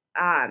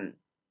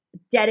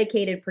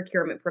dedicated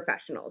procurement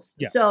professionals.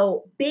 Yeah.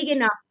 So big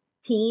enough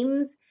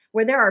teams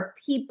where there are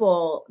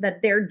people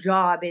that their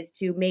job is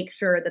to make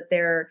sure that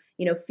they're,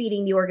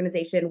 feeding the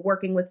organization,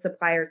 working with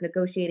suppliers,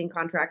 negotiating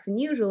contracts.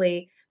 And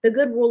usually the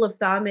good rule of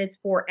thumb is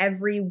for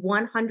every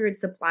 100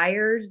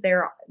 suppliers,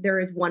 there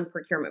is one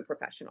procurement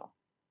professional.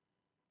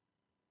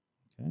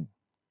 Okay.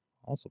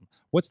 Awesome.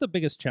 What's the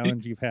biggest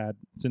challenge you've had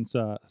since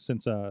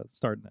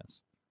starting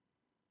this?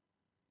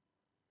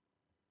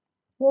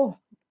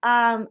 Well,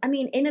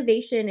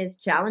 innovation is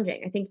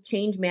challenging. I think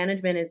change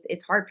management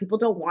is hard. People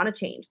don't want to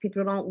change.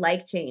 People don't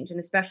like change. And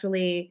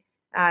especially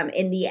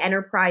in the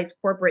enterprise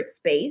corporate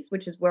space,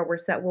 which is where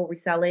we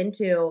sell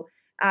into,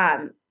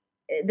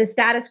 the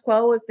status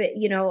quo, if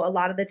it, a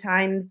lot of the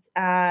times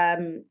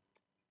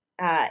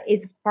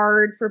is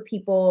hard for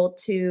people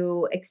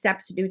to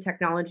accept new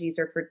technologies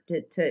or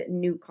to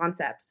new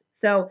concepts.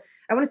 So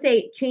I want to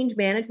say change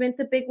management's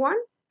a big one.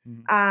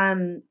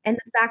 And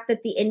the fact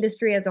that the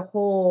industry as a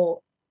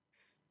whole,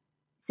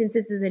 since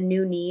this is a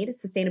new need,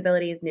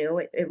 sustainability is new.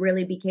 It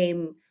really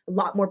became a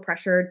lot more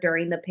pressure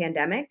during the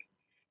pandemic.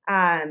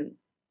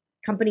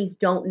 Companies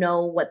don't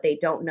know what they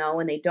don't know,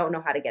 and they don't know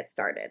how to get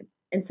started.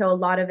 And so a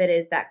lot of it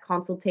is that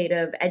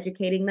consultative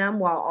educating them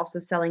while also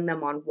selling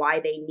them on why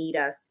they need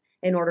us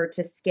in order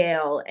to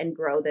scale and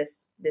grow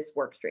this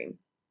work stream.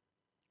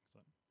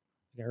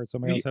 I heard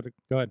somebody else had to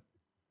go ahead.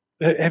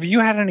 Have you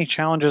had any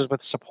challenges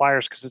with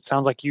suppliers? Because it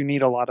sounds like you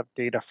need a lot of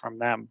data from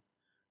them.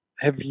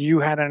 Have you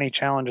had any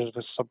challenges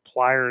with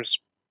suppliers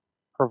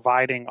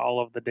providing all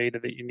of the data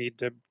that you need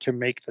to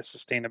make the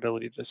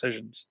sustainability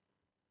decisions?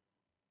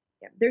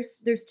 Yeah,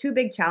 there's two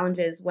big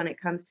challenges when it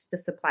comes to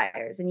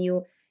suppliers, and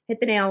you hit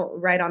the nail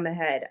right on the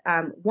head.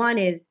 One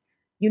is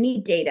you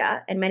need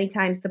data, and many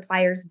times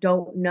suppliers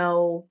don't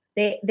know,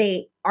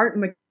 they aren't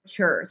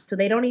mature, so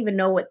they don't even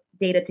know what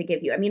data to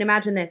give you. I mean,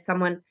 imagine this: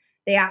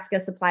 they ask a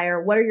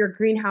supplier, "What are your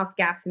greenhouse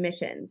gas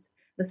emissions?"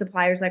 The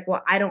supplier's like,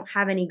 "Well, I don't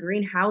have any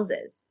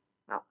greenhouses."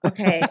 Oh,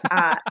 okay,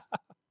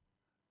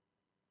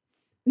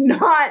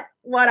 not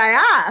what I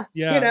asked,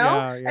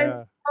 Yeah.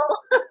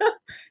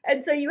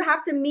 And so you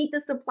have to meet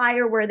the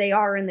supplier where they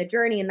are in the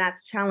journey, and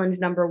that's challenge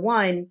number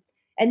one.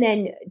 And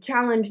then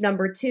challenge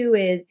number two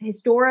is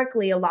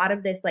historically a lot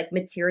of this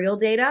material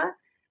data,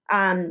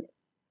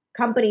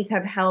 companies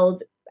have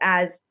held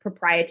as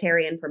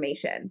proprietary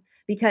information,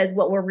 because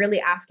what we're really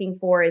asking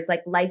for is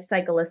life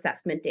cycle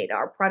assessment data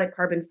or product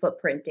carbon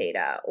footprint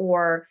data,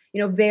 or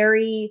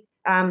very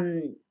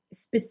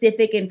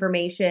specific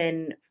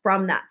information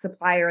from that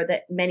supplier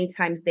that many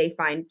times they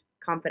find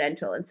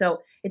confidential. And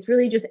so it's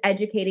really just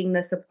educating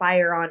the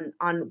supplier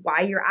on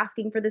why you're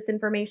asking for this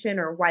information,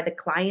 or why the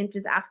client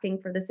is asking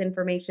for this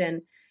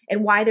information,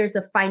 and why there's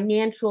a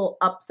financial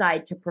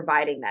upside to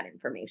providing that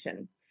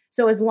information.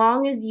 So as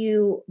long as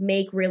you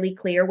make really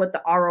clear what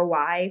the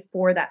ROI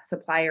for that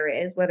supplier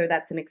is, whether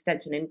that's an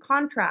extension in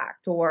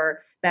contract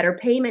or better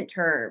payment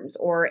terms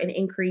or an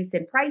increase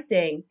in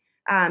pricing,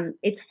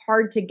 it's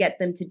hard to get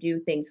them to do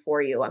things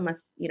for you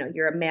unless,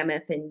 you're a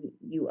mammoth and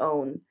you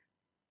own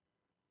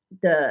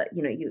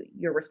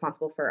you're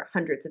responsible for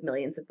hundreds of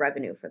millions of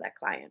revenue for that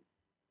client.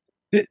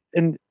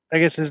 And I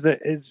guess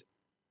is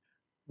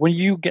when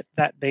you get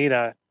that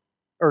data,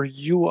 are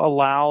you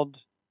allowed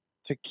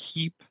to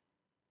keep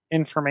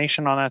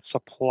information on that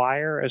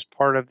supplier as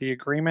part of the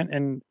agreement?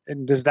 And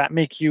does that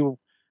make you,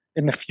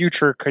 in the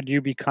future, could you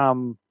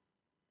become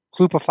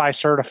Kloopify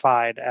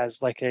certified as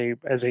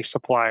a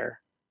supplier?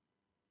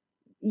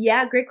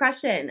 Yeah, great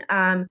question.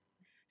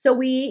 So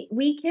we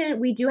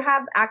do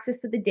have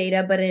access to the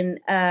data, but in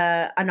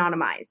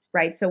anonymized,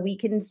 right? So we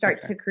can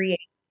start to create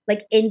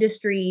like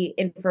industry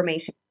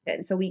information.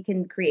 So we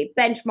can create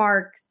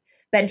benchmarks,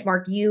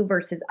 benchmark you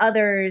versus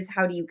others.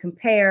 How do you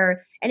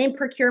compare? And in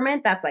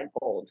procurement, that's like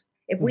gold.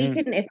 If we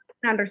can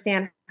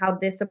understand how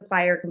this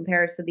supplier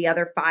compares to the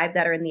other 5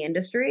 that are in the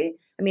industry,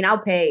 I mean,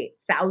 I'll pay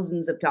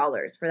thousands of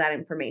dollars for that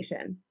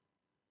information.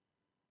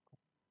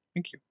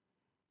 Thank you.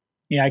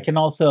 Yeah, I can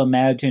also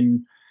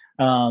imagine,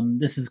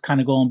 this is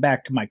kind of going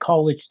back to my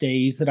college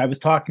days, that I was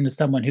talking to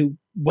someone who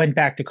went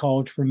back to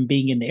college from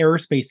being in the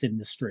aerospace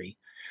industry,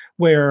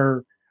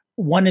 where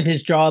one of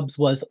his jobs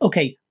was,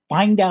 okay,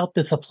 find out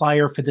the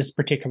supplier for this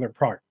particular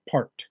part.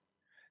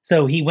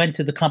 So he went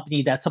to the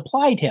company that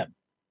supplied him.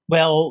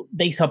 Well,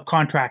 they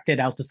subcontracted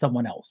out to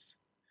someone else.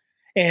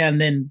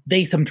 And then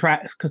they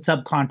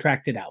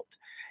subcontracted out.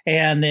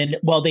 And then,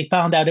 they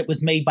found out it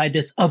was made by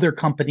this other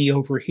company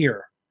over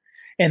here.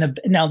 And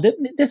now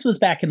this was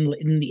back in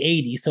the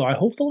 80s, so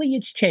hopefully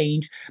it's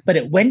changed, but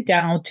it went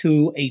down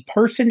to a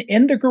person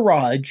in the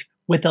garage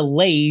with a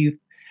lathe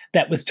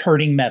that was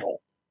turning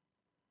metal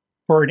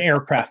for an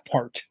aircraft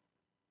part.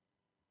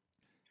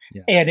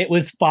 Yeah. And it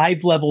was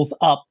 5 levels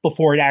up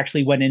before it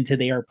actually went into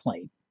the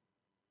airplane.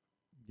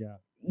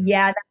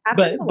 Yeah, that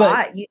happens a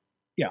lot.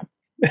 Yeah.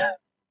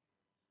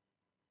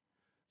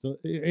 So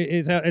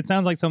it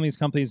sounds like some of these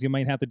companies, you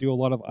might have to do a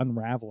lot of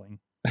unraveling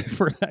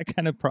for that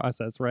kind of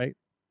process, right?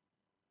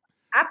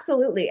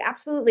 Absolutely.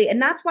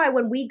 And that's why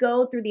when we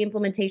go through the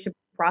implementation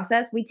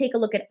process, we take a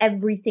look at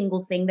every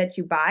single thing that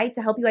you buy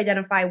to help you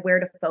identify where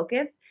to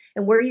focus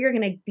and where you're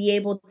going to be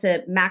able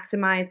to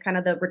maximize kind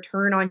of the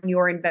return on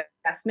your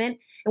investment.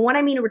 And what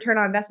I mean a return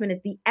on investment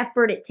is the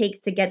effort it takes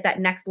to get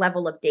that next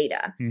level of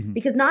data.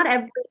 Because not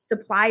every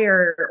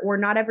supplier or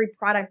not every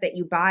product that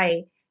you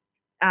buy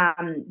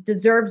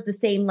deserves the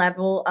same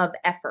level of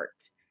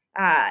effort.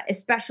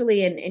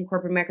 Especially in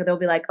corporate America, they'll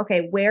be like,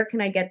 okay, where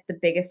can I get the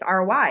biggest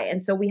ROI?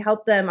 And so we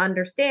help them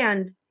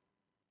understand,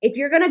 if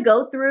you're going to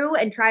go through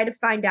and try to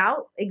find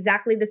out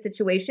exactly the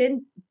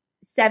situation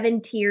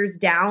 7 tiers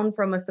down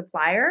from a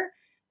supplier,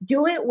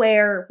 do it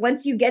where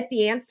once you get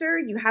the answer,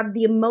 you have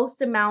the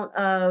most amount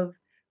of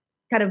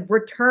kind of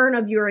return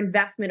of your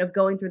investment of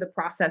going through the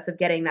process of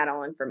getting that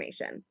all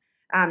information.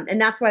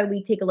 And that's why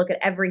we take a look at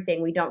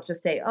everything. We don't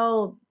just say,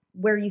 oh,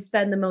 where you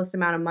spend the most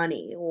amount of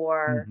money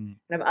or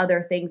kind of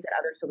other things that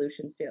other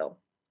solutions do.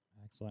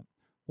 Excellent.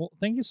 Well,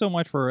 thank you so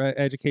much for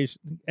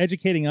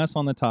educating us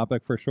on the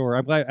topic, for sure.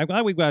 I'm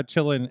glad we've got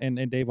Chilla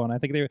and Dave on. I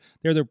think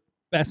they're the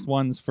best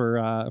ones for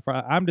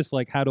I'm just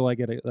like, how do I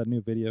get a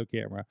new video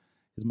camera?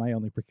 Is my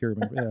only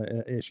procurement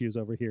issues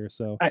over here.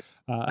 So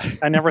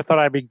I never thought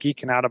I'd be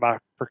geeking out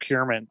about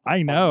procurement.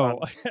 I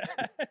know.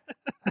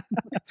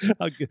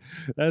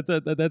 That's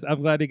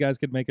I'm glad you guys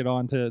could make it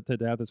on to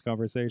have this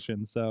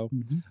conversation. So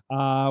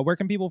where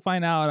can people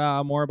find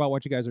out more about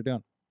what you guys are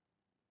doing?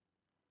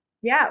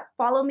 Yeah,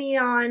 follow me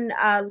on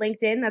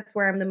LinkedIn. That's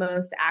where I'm the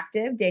most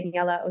active,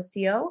 Daniela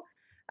Ocio.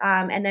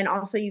 And then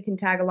also you can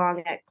tag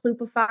along at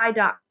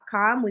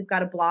Kloopify.com. We've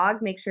got a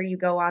blog. Make sure you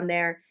go on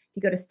there. If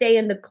you go to Stay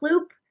in the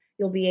Kloop,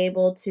 you'll be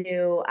able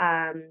to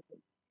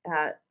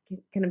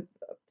kind of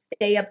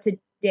stay up to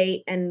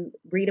date and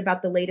read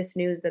about the latest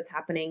news that's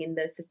happening in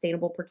the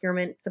sustainable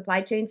procurement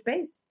supply chain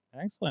space.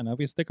 Excellent. Now, if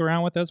you stick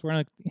around with us, we're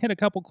going to hit a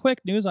couple quick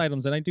news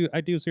items. And I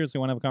do seriously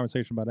want to have a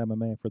conversation about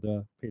MMA for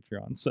the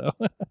Patreon. So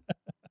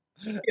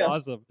yeah.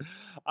 Awesome.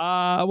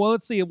 Well,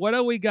 let's see. What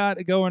do we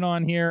got going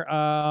on here?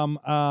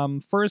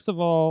 First of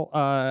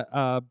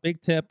all,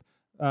 big tip.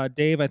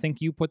 Dave, I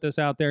think you put this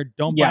out there.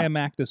 Don't buy a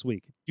Mac this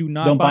week. Do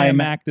not buy a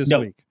Mac this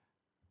week.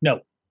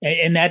 No.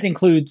 And that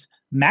includes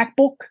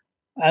MacBook,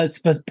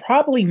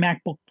 probably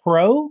MacBook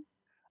Pro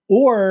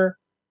or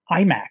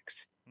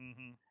iMacs.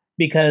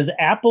 Because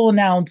Apple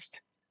announced,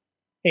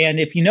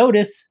 and if you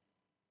notice,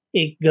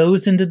 it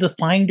goes into the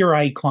Finder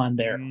icon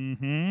there.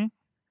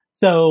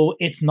 So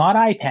it's not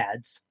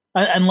iPads,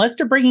 unless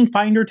they're bringing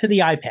Finder to the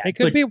iPad. It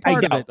could be a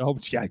part of it. Oh,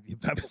 yeah.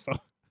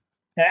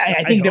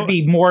 I think there'd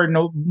be more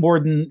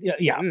than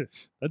yeah.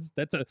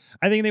 That's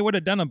I think they would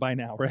have done them by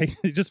now, right?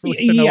 Just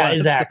released an OS,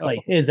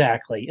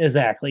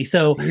 exactly.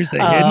 So here's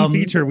the hidden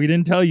feature we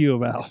didn't tell you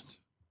about.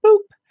 Boop.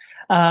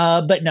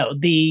 But no,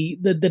 the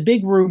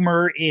big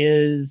rumor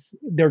is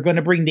they're going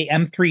to bring the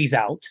M3s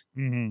out,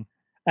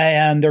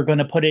 and they're going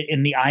to put it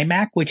in the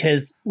iMac,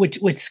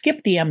 which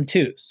skipped the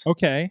M2s.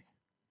 Okay.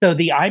 So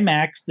the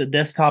iMacs, the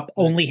desktop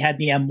only had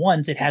the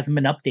M1s. It hasn't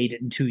been updated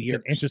in 2 years.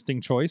 It's an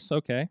interesting choice.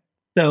 Okay.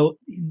 So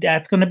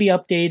that's going to be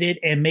updated,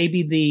 and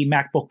maybe the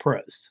MacBook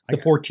Pros, the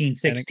 14,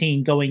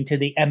 16 going to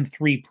the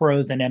M3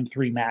 Pros and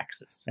M3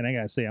 Maxes. And I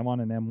gotta say, I'm on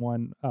an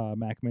M1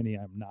 Mac Mini.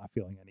 I'm not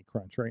feeling any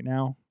crunch right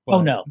now.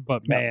 But,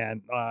 but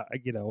man,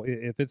 you know,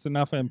 if it's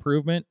enough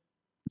improvement,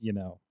 you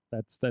know,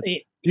 that's. Do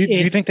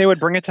you think they would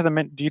bring it to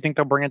the? Do you think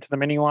they'll bring it to the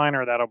mini line,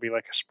 or that'll be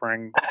like a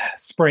spring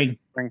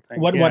thing?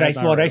 What I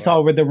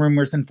saw were the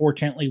rumors.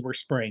 Unfortunately, were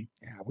spring.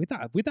 Yeah, we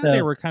thought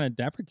they were kind of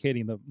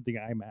deprecating the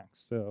iMacs.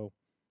 So,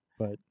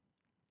 but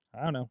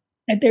I don't know.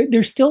 And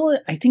there's still,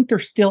 I think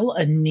there's still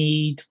a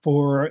need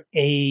for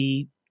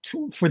the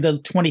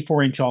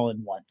 24-inch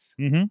all-in-ones,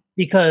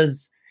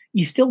 because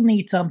you still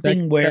need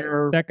something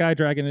that guy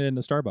dragging it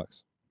into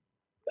Starbucks.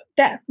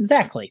 That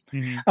exactly.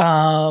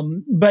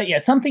 But yeah,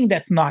 something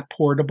that's not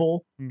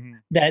portable,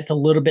 that's a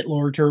little bit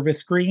larger of a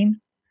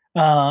screen,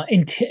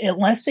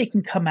 unless they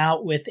can come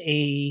out with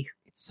it's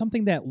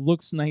something that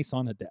looks nice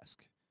on a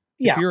desk.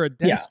 Yeah. If you're a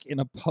desk in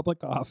a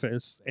public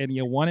office and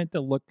you want it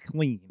to look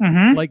clean,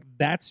 like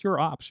that's your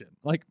option.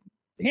 Like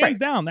hands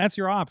down, that's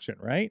your option,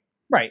 right?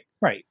 Right.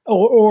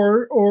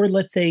 Or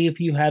let's say if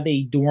you have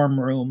a dorm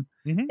room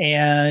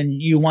and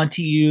you want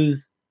to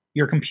use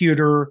your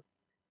computer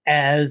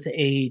as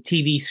a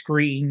TV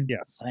screen.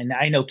 Yes. And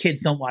I know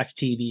kids don't watch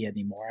TV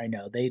anymore. I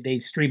know they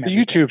stream the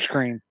YouTube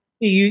screen.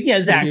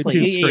 Exactly.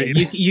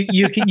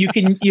 You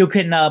can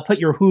put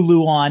your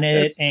Hulu on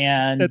it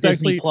and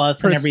Disney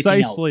Plus and everything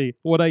else. Precisely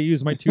what I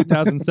use my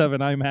 2007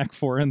 iMac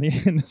for in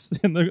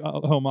the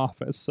home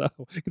office. So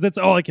because that's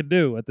all I can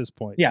do at this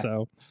point. Yeah.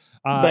 So,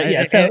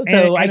 I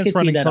can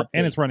see that,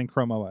 and it's running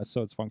Chrome OS,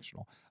 so it's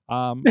functional.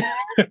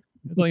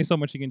 There's only so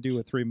much you can do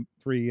with three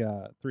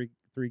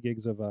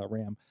gigs of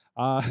RAM.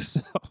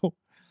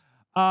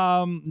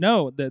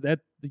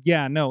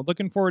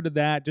 Looking forward to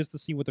that, just to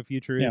see what the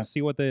future is,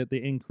 see what the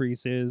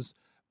increase is.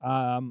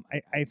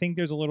 I think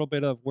there's a little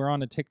bit of, we're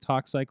on a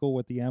TikTok cycle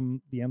with the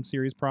M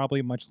series,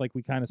 probably much like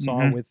we kind of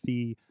saw with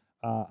the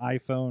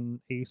iPhone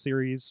A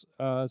series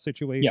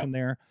situation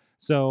there.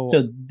 So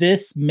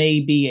this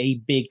may be a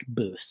big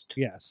boost.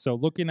 Yes. So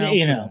looking out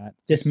for that.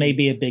 This may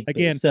be a big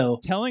boost. So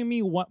telling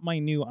me what my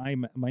new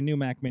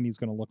Mac Mini is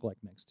going to look like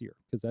next year,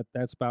 because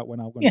that's about when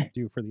I'm going to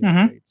do for the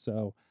upgrade.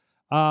 So,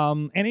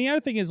 and the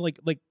other thing is like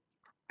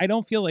I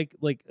don't feel like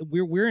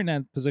we're in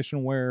that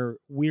position where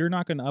we're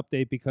not going to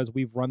update because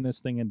we've run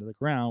this thing into the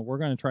ground.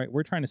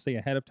 We're trying to stay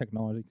ahead of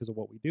technology because of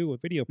what we do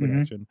with video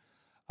production.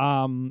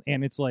 And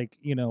it's like,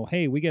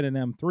 hey, we get an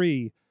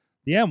M3.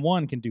 The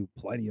M1 can do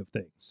plenty of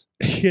things,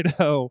 be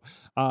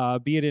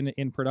it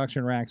in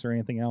production racks or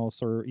anything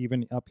else, or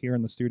even up here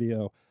in the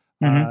studio.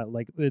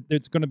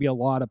 It's going to be a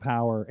lot of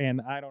power,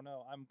 and I don't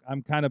know.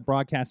 I'm kind of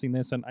broadcasting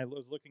this, and I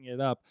was looking it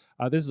up.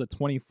 This is a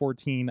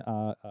 2014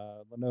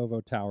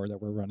 Lenovo tower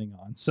that we're running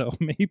on, so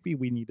maybe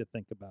we need to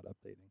think about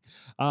updating.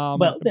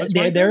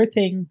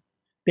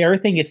 The other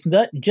thing, it's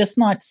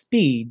not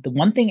speed. The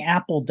one thing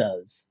Apple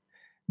does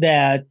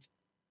that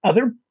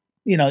other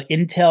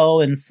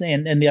Intel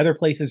and the other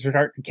places are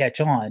starting to catch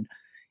on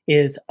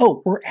is,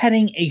 we're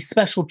adding a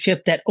special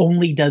chip that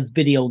only does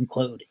video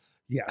encoding.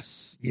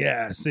 Yes,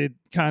 it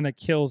kind of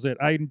kills it.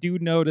 I do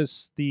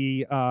notice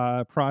the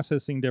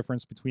processing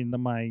difference between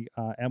my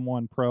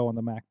M1 Pro and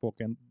the MacBook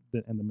and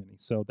the Mini.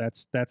 So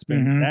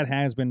that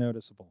has been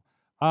noticeable.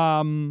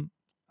 I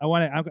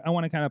want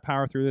to kind of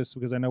power through this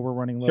because I know we're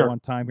running low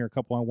on time here. A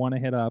couple I want to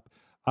hit up.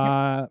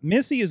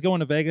 Missy is going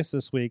to Vegas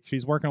this week.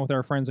 She's working with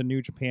our friends in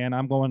New Japan.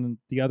 I'm going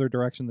the other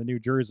direction to New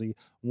Jersey.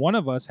 One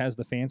of us has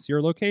the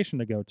fancier location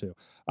to go to.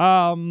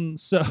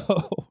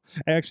 So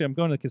actually I'm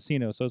going to the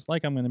casino, so it's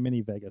like I'm in a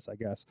mini Vegas, I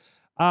guess.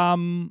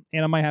 And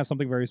I might have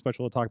something very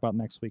special to talk about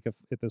next week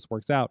if this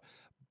works out.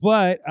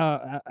 But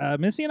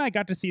Missy and I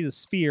got to see the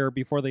Sphere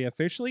before they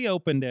officially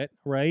opened it,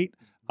 right?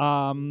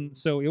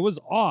 So it was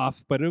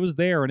off, but it was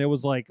there, and it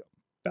was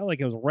felt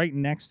like it was right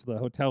next to the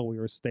hotel we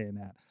were staying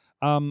at.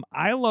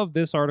 I love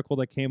this article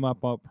that came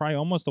up probably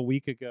almost a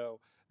week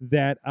ago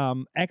that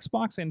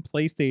Xbox and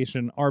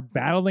PlayStation are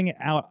battling it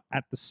out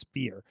at the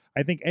Sphere.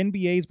 I think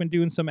NBA's been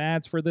doing some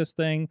ads for this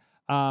thing.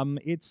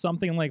 It's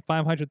something like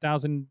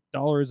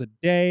 $500,000 a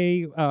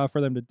day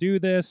for them to do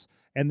this,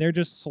 and they're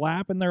just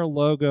slapping their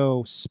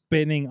logo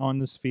spinning on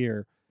the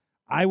Sphere.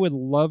 I would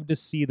love to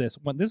see this.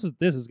 This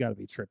has got to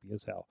be trippy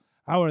as hell.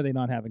 How are they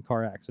not having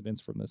car accidents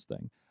from this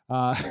thing?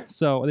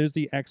 So there's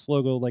the X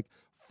logo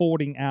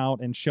folding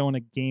out and showing a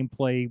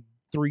gameplay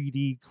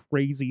 3D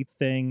crazy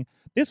thing.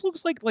 This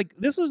looks like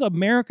this is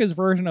America's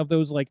version of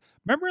those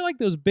remember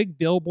those big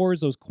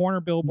billboards, those corner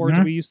billboards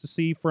we used to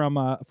see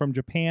from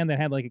Japan that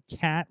had a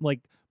cat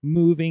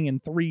moving in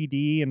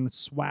 3D and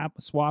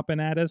swapping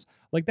at us.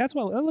 That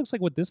looks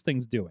like what this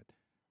thing's doing.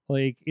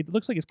 It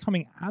looks like it's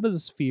coming out of the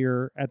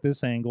Sphere at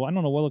this angle. I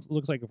don't know what it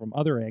looks like from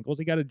other angles.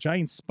 You got a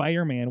giant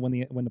Spider-Man when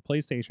the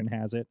PlayStation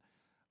has it.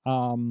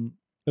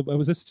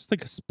 Was this just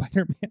a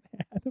Spider-Man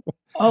ad?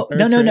 Oh,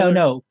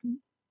 no.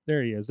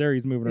 There he is. There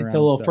he's moving around. It's a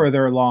little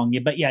further along.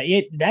 But yeah,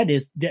 it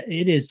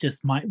is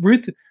just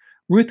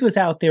Ruth was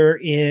out there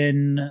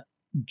in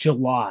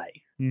July.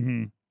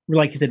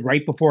 Like you said,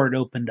 right before it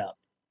opened up.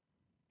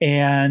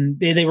 and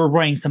they were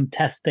running some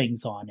test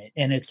things on it,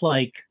 and it's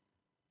like,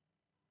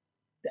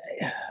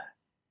 Did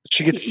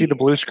she get to see the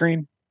blue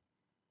screen?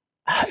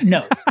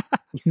 no,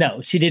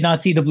 she did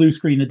not see the blue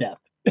screen of death.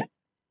 Jeez,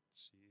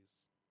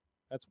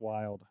 that's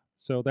wild.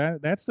 So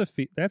that's the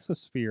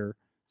sphere.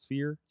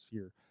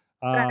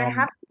 But I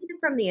have seen it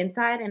from the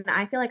inside, and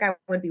I feel like I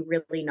would be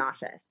really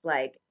nauseous.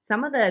 Like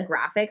some of the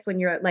graphics when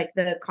you're like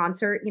the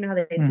concert, you know how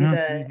they do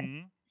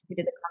we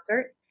did the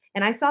concert,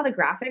 and I saw the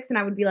graphics, and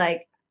I would be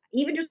like,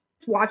 even just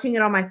watching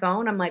it on my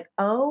phone, I'm like,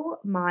 oh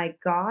my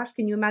gosh,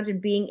 can you imagine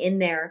being in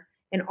there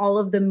and all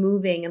of the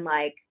moving and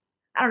like,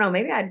 I don't know,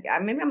 maybe I'm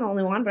the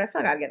only one, but I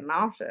feel like I'd get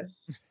nauseous.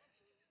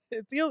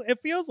 It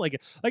feels like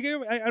it. Like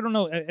I don't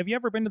know. Have you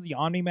ever been to the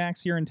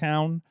OmniMax here in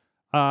town?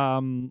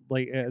 Down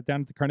at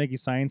the Carnegie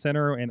Science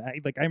Center, and I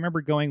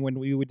remember going when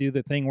we would do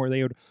the thing where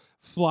they would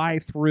fly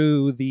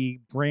through the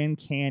Grand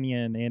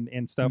Canyon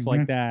and stuff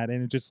like that,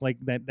 and it just like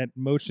that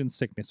motion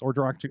sickness, or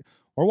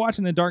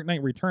watching The Dark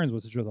Knight Returns,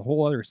 which was a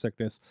whole other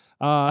sickness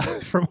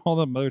from all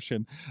the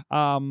motion.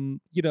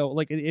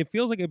 Like it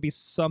feels like it'd be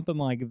something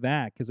like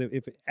that, because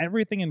if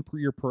everything in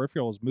your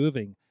peripheral is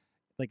moving,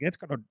 like that's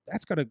gonna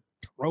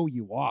throw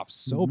you off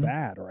so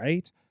bad,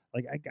 right?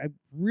 Like I'm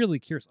really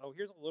curious. Oh,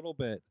 here's a little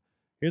bit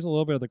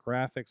of the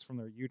graphics from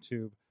their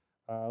YouTube.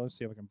 Let's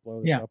see if I can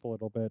blow this up a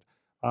little bit.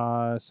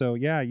 So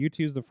yeah,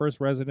 YouTube's the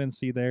first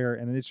residency there,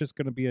 and it's just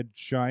going to be a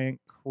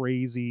giant,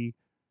 crazy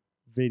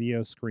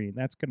video screen.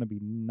 That's going to be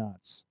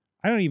nuts.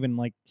 I don't even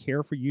like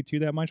care for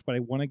YouTube that much, but I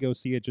want to go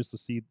see it just to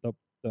see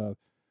the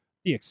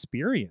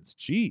experience.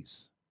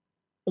 Jeez.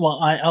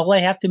 Well, all I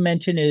have to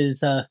mention is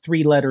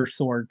 3-letter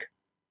Sorg.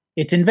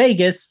 It's in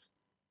Vegas.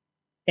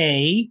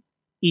 AEW.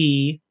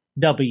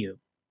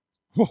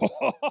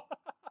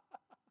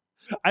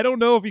 I don't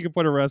know if you could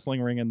put a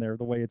wrestling ring in there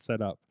the way it's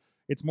set up.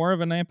 It's more of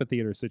an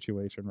amphitheater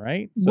situation,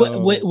 right? So,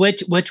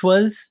 which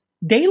was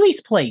Daly's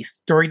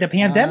place during the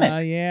pandemic.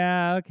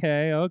 Yeah,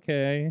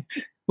 okay.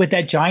 With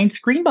that giant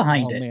screen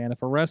behind it. Oh man,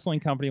 if a wrestling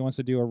company wants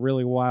to do a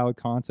really wild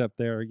concept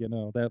there,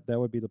 that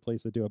would be the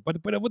place to do it. But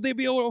would they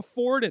be able to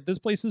afford it? This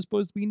place is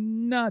supposed to be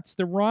nuts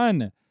to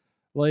run.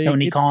 Like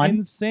Tony Khan.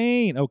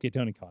 Insane. Okay,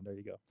 Tony Khan. There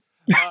you go.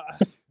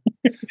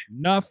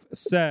 Enough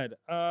said.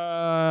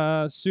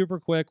 Super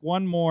quick.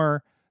 One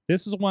more.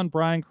 This is one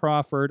Brian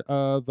Crawford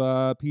of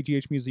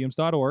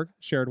pghmuseums.org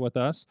shared with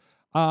us.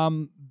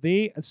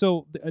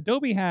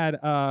 Adobe had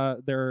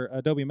their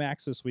Adobe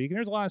Max this week, and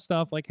there's a lot of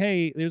stuff like,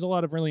 hey, there's a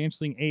lot of really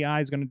interesting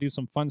AI is going to do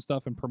some fun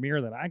stuff in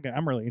Premiere that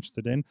I'm really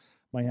interested in.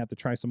 Might have to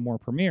try some more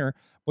Premiere.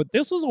 But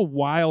this was a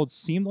wild,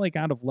 seemed like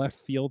out of left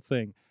field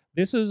thing.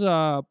 This is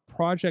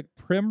Project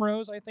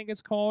Primrose, I think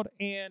it's called,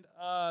 and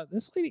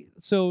this lady.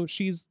 So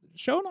she's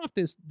showing off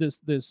this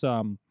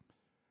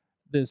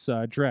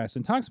dress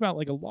and talks about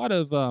like a lot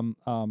of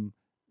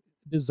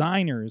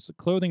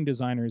clothing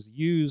designers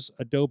use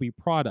Adobe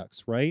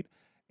products, right?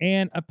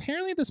 And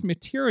apparently this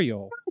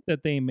material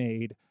that they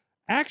made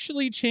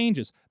actually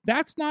changes.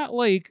 That's not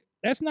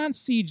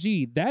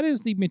CG. That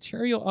is the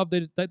material of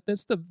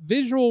that's the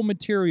visual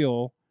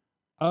material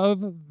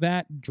of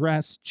that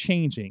dress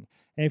changing.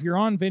 And if you're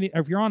on video,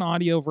 if you're on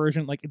audio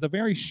version, like it's a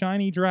very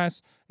shiny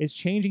dress, it's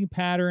changing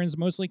patterns,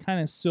 mostly kind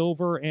of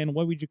silver and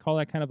what would you call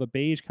that, kind of a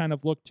beige kind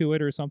of look to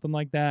it or something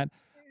like that.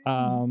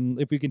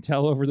 If you can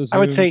tell over the zooms. I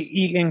would say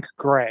e-ink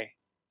gray.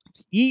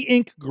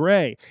 E-ink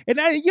gray, and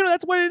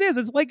that's what it is.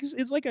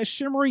 It's like a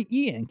shimmery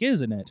e-ink,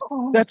 isn't it?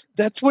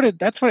 That's what it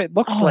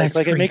looks like.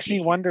 Like freaky. It makes me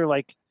wonder,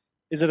 like,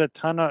 is it a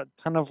ton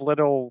of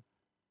little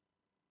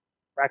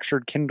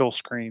fractured Kindle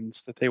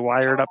screens that they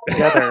wired up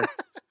together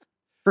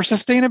for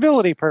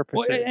sustainability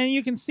purposes? Well, and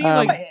you can see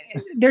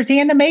there's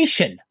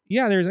animation.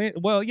 Yeah, there's a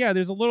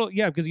little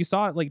because you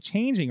saw it like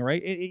changing,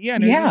 right?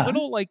 There's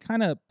little like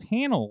kind of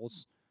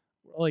panels,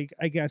 like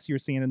I guess you're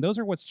seeing, and those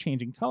are what's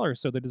changing color.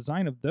 So the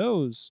design of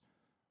those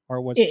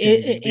are what's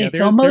changing.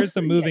 There's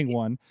the moving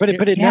one, but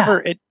it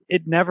never.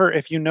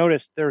 If you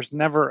notice, there's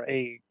never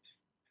a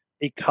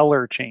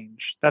color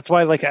change. That's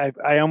why, like,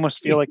 I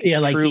almost feel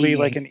it's truly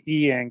like an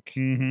e-ink.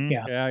 Mm-hmm.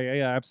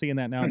 Yeah. I'm seeing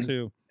that now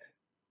too.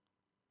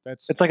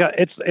 It's like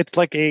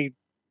a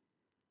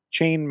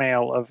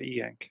chainmail of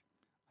e-ink.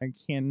 I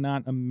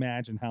cannot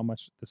imagine how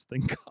much this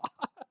thing costs.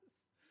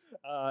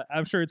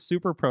 I'm sure it's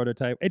super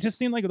prototype. It just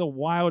seemed like the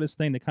wildest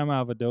thing to come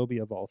out of Adobe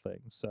of all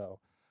things. So,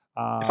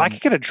 if I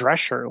could get a dress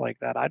shirt like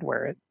that, I'd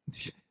wear it.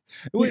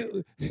 What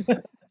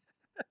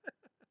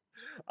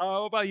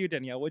about you,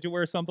 Danielle? Would you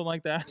wear something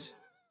like that?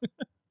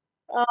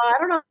 I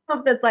don't know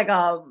if that's like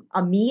a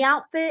me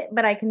outfit,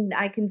 but I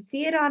can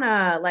see it on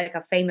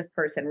a famous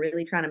person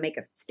really trying to make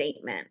a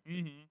statement.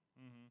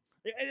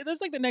 That's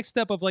like the next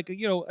step of like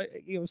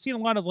seeing a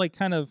lot of like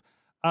kind of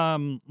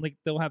like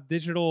they'll have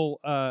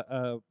digital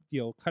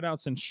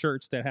cutouts and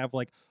shirts that have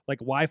like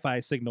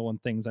Wi-Fi signal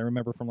and things. I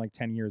remember from like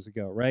 10 years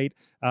ago, right?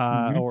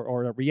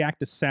 Or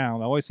react to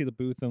sound. I always see the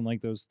booth in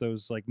like those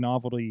like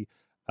novelty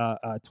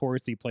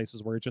touristy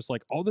places where it's just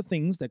like all the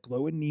things that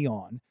glow in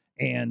neon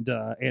and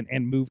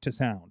move to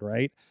sound,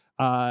 right?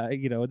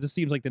 It just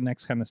seems like the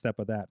next kind of step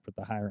of that for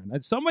the higher end.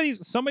 And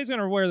somebody's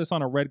gonna wear this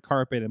on a red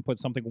carpet and put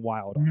something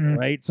wild on it,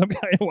 right? Some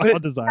kind of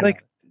wild design.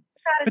 Like,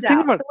 But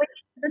think about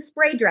the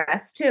spray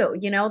dress too.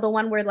 The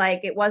one where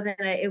like it was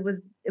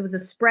a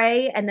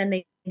spray, and then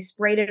they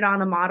sprayed it on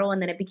the model,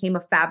 and then it became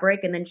a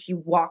fabric, and then she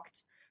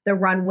walked the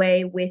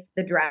runway with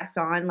the dress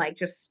on, like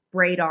just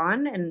sprayed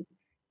on, and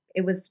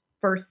it was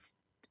first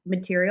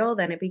material,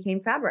 then it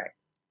became fabric.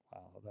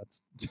 Wow,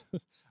 that's.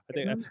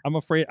 I'm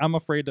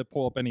afraid to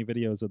pull up any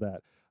videos of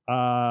that.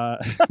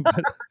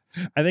 But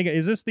I think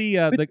is this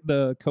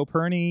the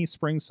Coperni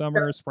spring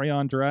summer spray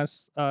on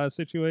dress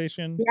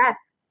situation? Yes.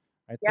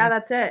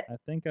 That's it. I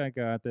think I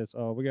got this.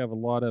 Oh, we have a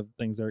lot of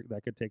things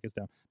that could take us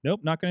down. Nope,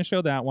 not going to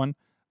show that one.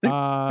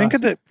 Think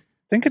of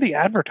the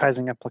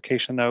advertising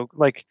application though.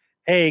 Like,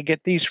 hey,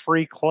 get these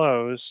free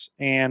clothes,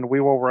 and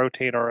we will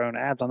rotate our own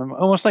ads on them.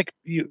 Almost like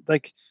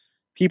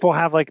people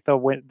have like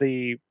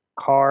the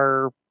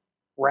car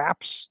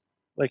wraps.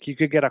 Like you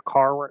can get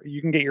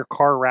your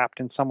car wrapped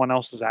in someone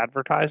else's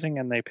advertising,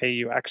 and they pay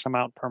you X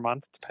amount per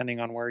month depending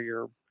on where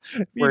you're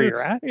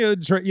at. You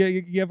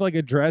have like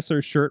a dress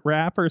or shirt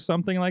wrap or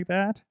something like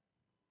that.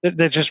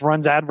 That just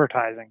runs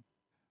advertising.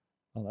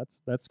 Oh,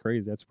 that's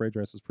crazy. That spray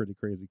dress is pretty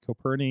crazy.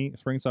 Coperni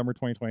Spring Summer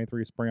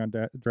 2023 spray on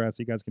dress.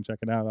 You guys can check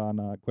it out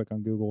on quick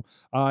on Google.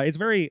 It's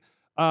very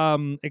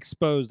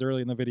exposed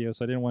early in the video,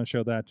 so I didn't want to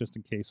show that just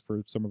in case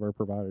for some of our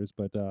providers.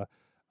 But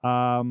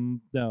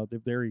no, they're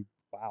very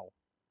wow.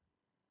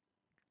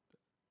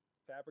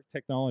 Fabric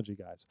technology,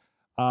 guys.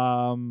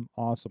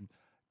 Awesome.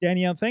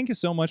 Danielle, thank you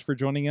so much for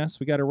joining us.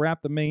 We got to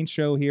wrap the main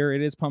show here.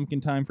 It is pumpkin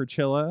time for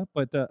Chilla,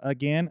 but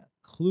again,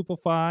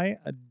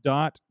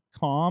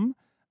 Kloopify.com,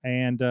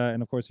 and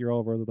of course you're all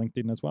over the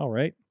LinkedIn as well,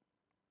 right?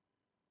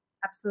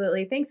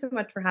 Absolutely. Thanks so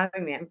much for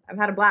having me. I've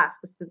had a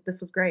blast.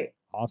 This was great.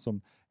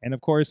 Awesome. And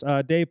of course,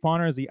 Dave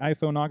Ponner is the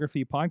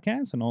iPhoneography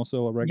podcast and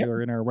also a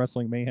regular in our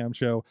Wrestling Mayhem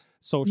show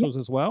socials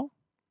as well.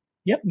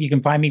 Yep, you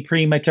can find me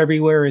pretty much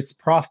everywhere as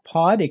Prof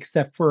Pod,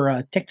 except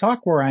for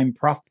TikTok, where I'm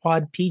Prof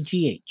Pod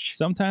PGH.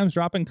 Sometimes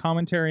dropping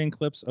commentary and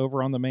clips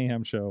over on the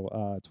Mayhem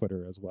Show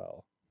Twitter as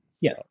well.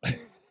 Yes. So,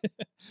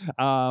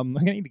 I'm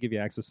gonna need to give you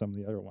access to some of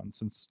the other ones,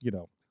 since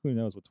who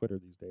knows with Twitter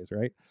these days,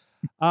 right?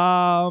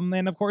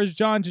 And of course,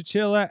 John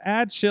Chilla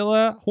at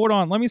Chilla. Hold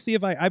on, let me see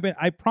if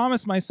I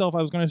promised myself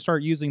I was going to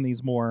start using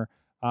these more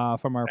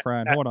from our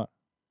friend. Hold on.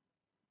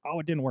 Oh,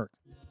 it didn't work.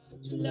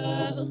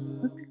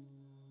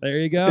 There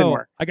you go.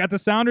 I got the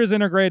sounders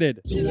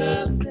integrated.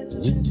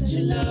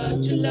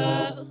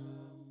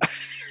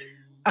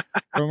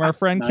 From our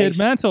friend Kid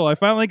Mental. I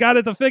finally got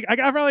it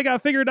finally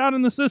got figured out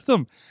in the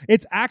system.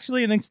 It's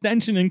actually an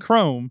extension in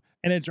Chrome,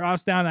 and it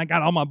drops down and I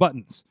got all my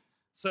buttons.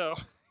 So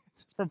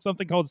it's from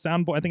something called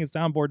Soundboard. I think it's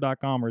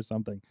soundboard.com or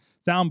something.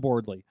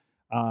 Soundboardly.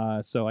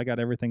 So I got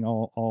everything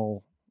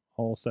all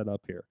set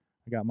up here.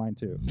 I got mine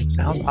too.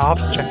 I'll have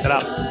to check that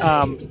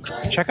out.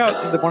 Check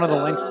out one of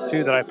the links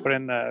too that I put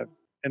in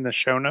the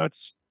show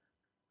notes.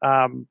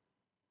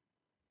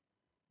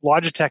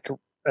 Logitech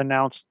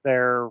announced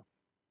their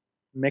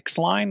mix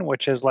line,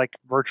 which is like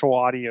virtual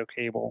audio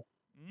cable.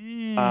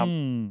 I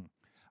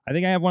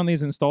think I have one of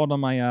these installed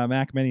on my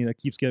Mac Mini that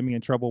keeps getting me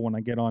in trouble when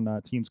I get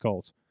on Teams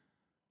calls.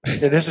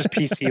 Yeah, this is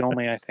PC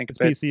only, I think. It's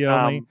PC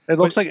only. It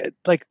looks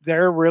like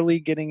they're really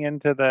getting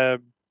into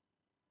the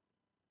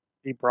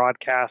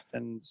broadcast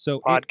and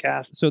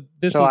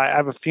podcast. I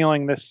have a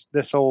feeling this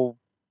will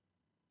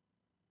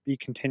be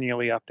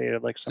continually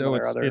updated, like some of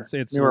their other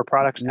newer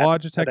products.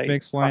 Logitech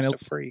mix line.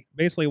 Free.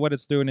 Basically, what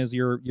it's doing is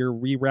you're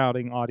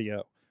rerouting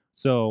audio.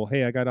 So,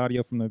 hey, I got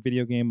audio from the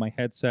video game, my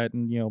headset,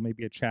 and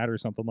maybe a chat or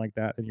something like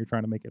that, and you're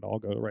trying to make it all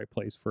go to the right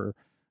place for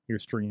your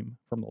stream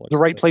from the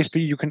right place.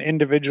 But you can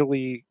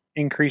individually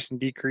increase and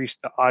decrease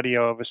the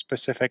audio of a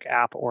specific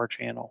app or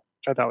channel,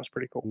 which I thought was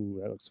pretty cool. Ooh,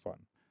 that looks fun.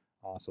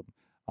 Awesome.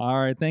 All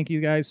right, thank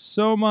you guys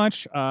so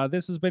much.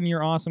 This has been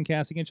your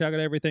AwesomeCast. You can check out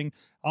everything,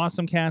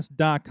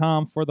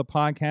 awesomecast.com for the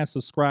podcast.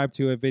 Subscribe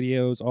to it,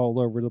 videos all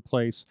over the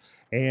place.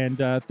 And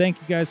thank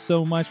you guys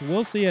so much.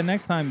 We'll see you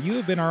next time. You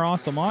have been our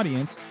awesome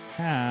audience.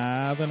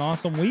 Have an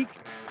awesome week.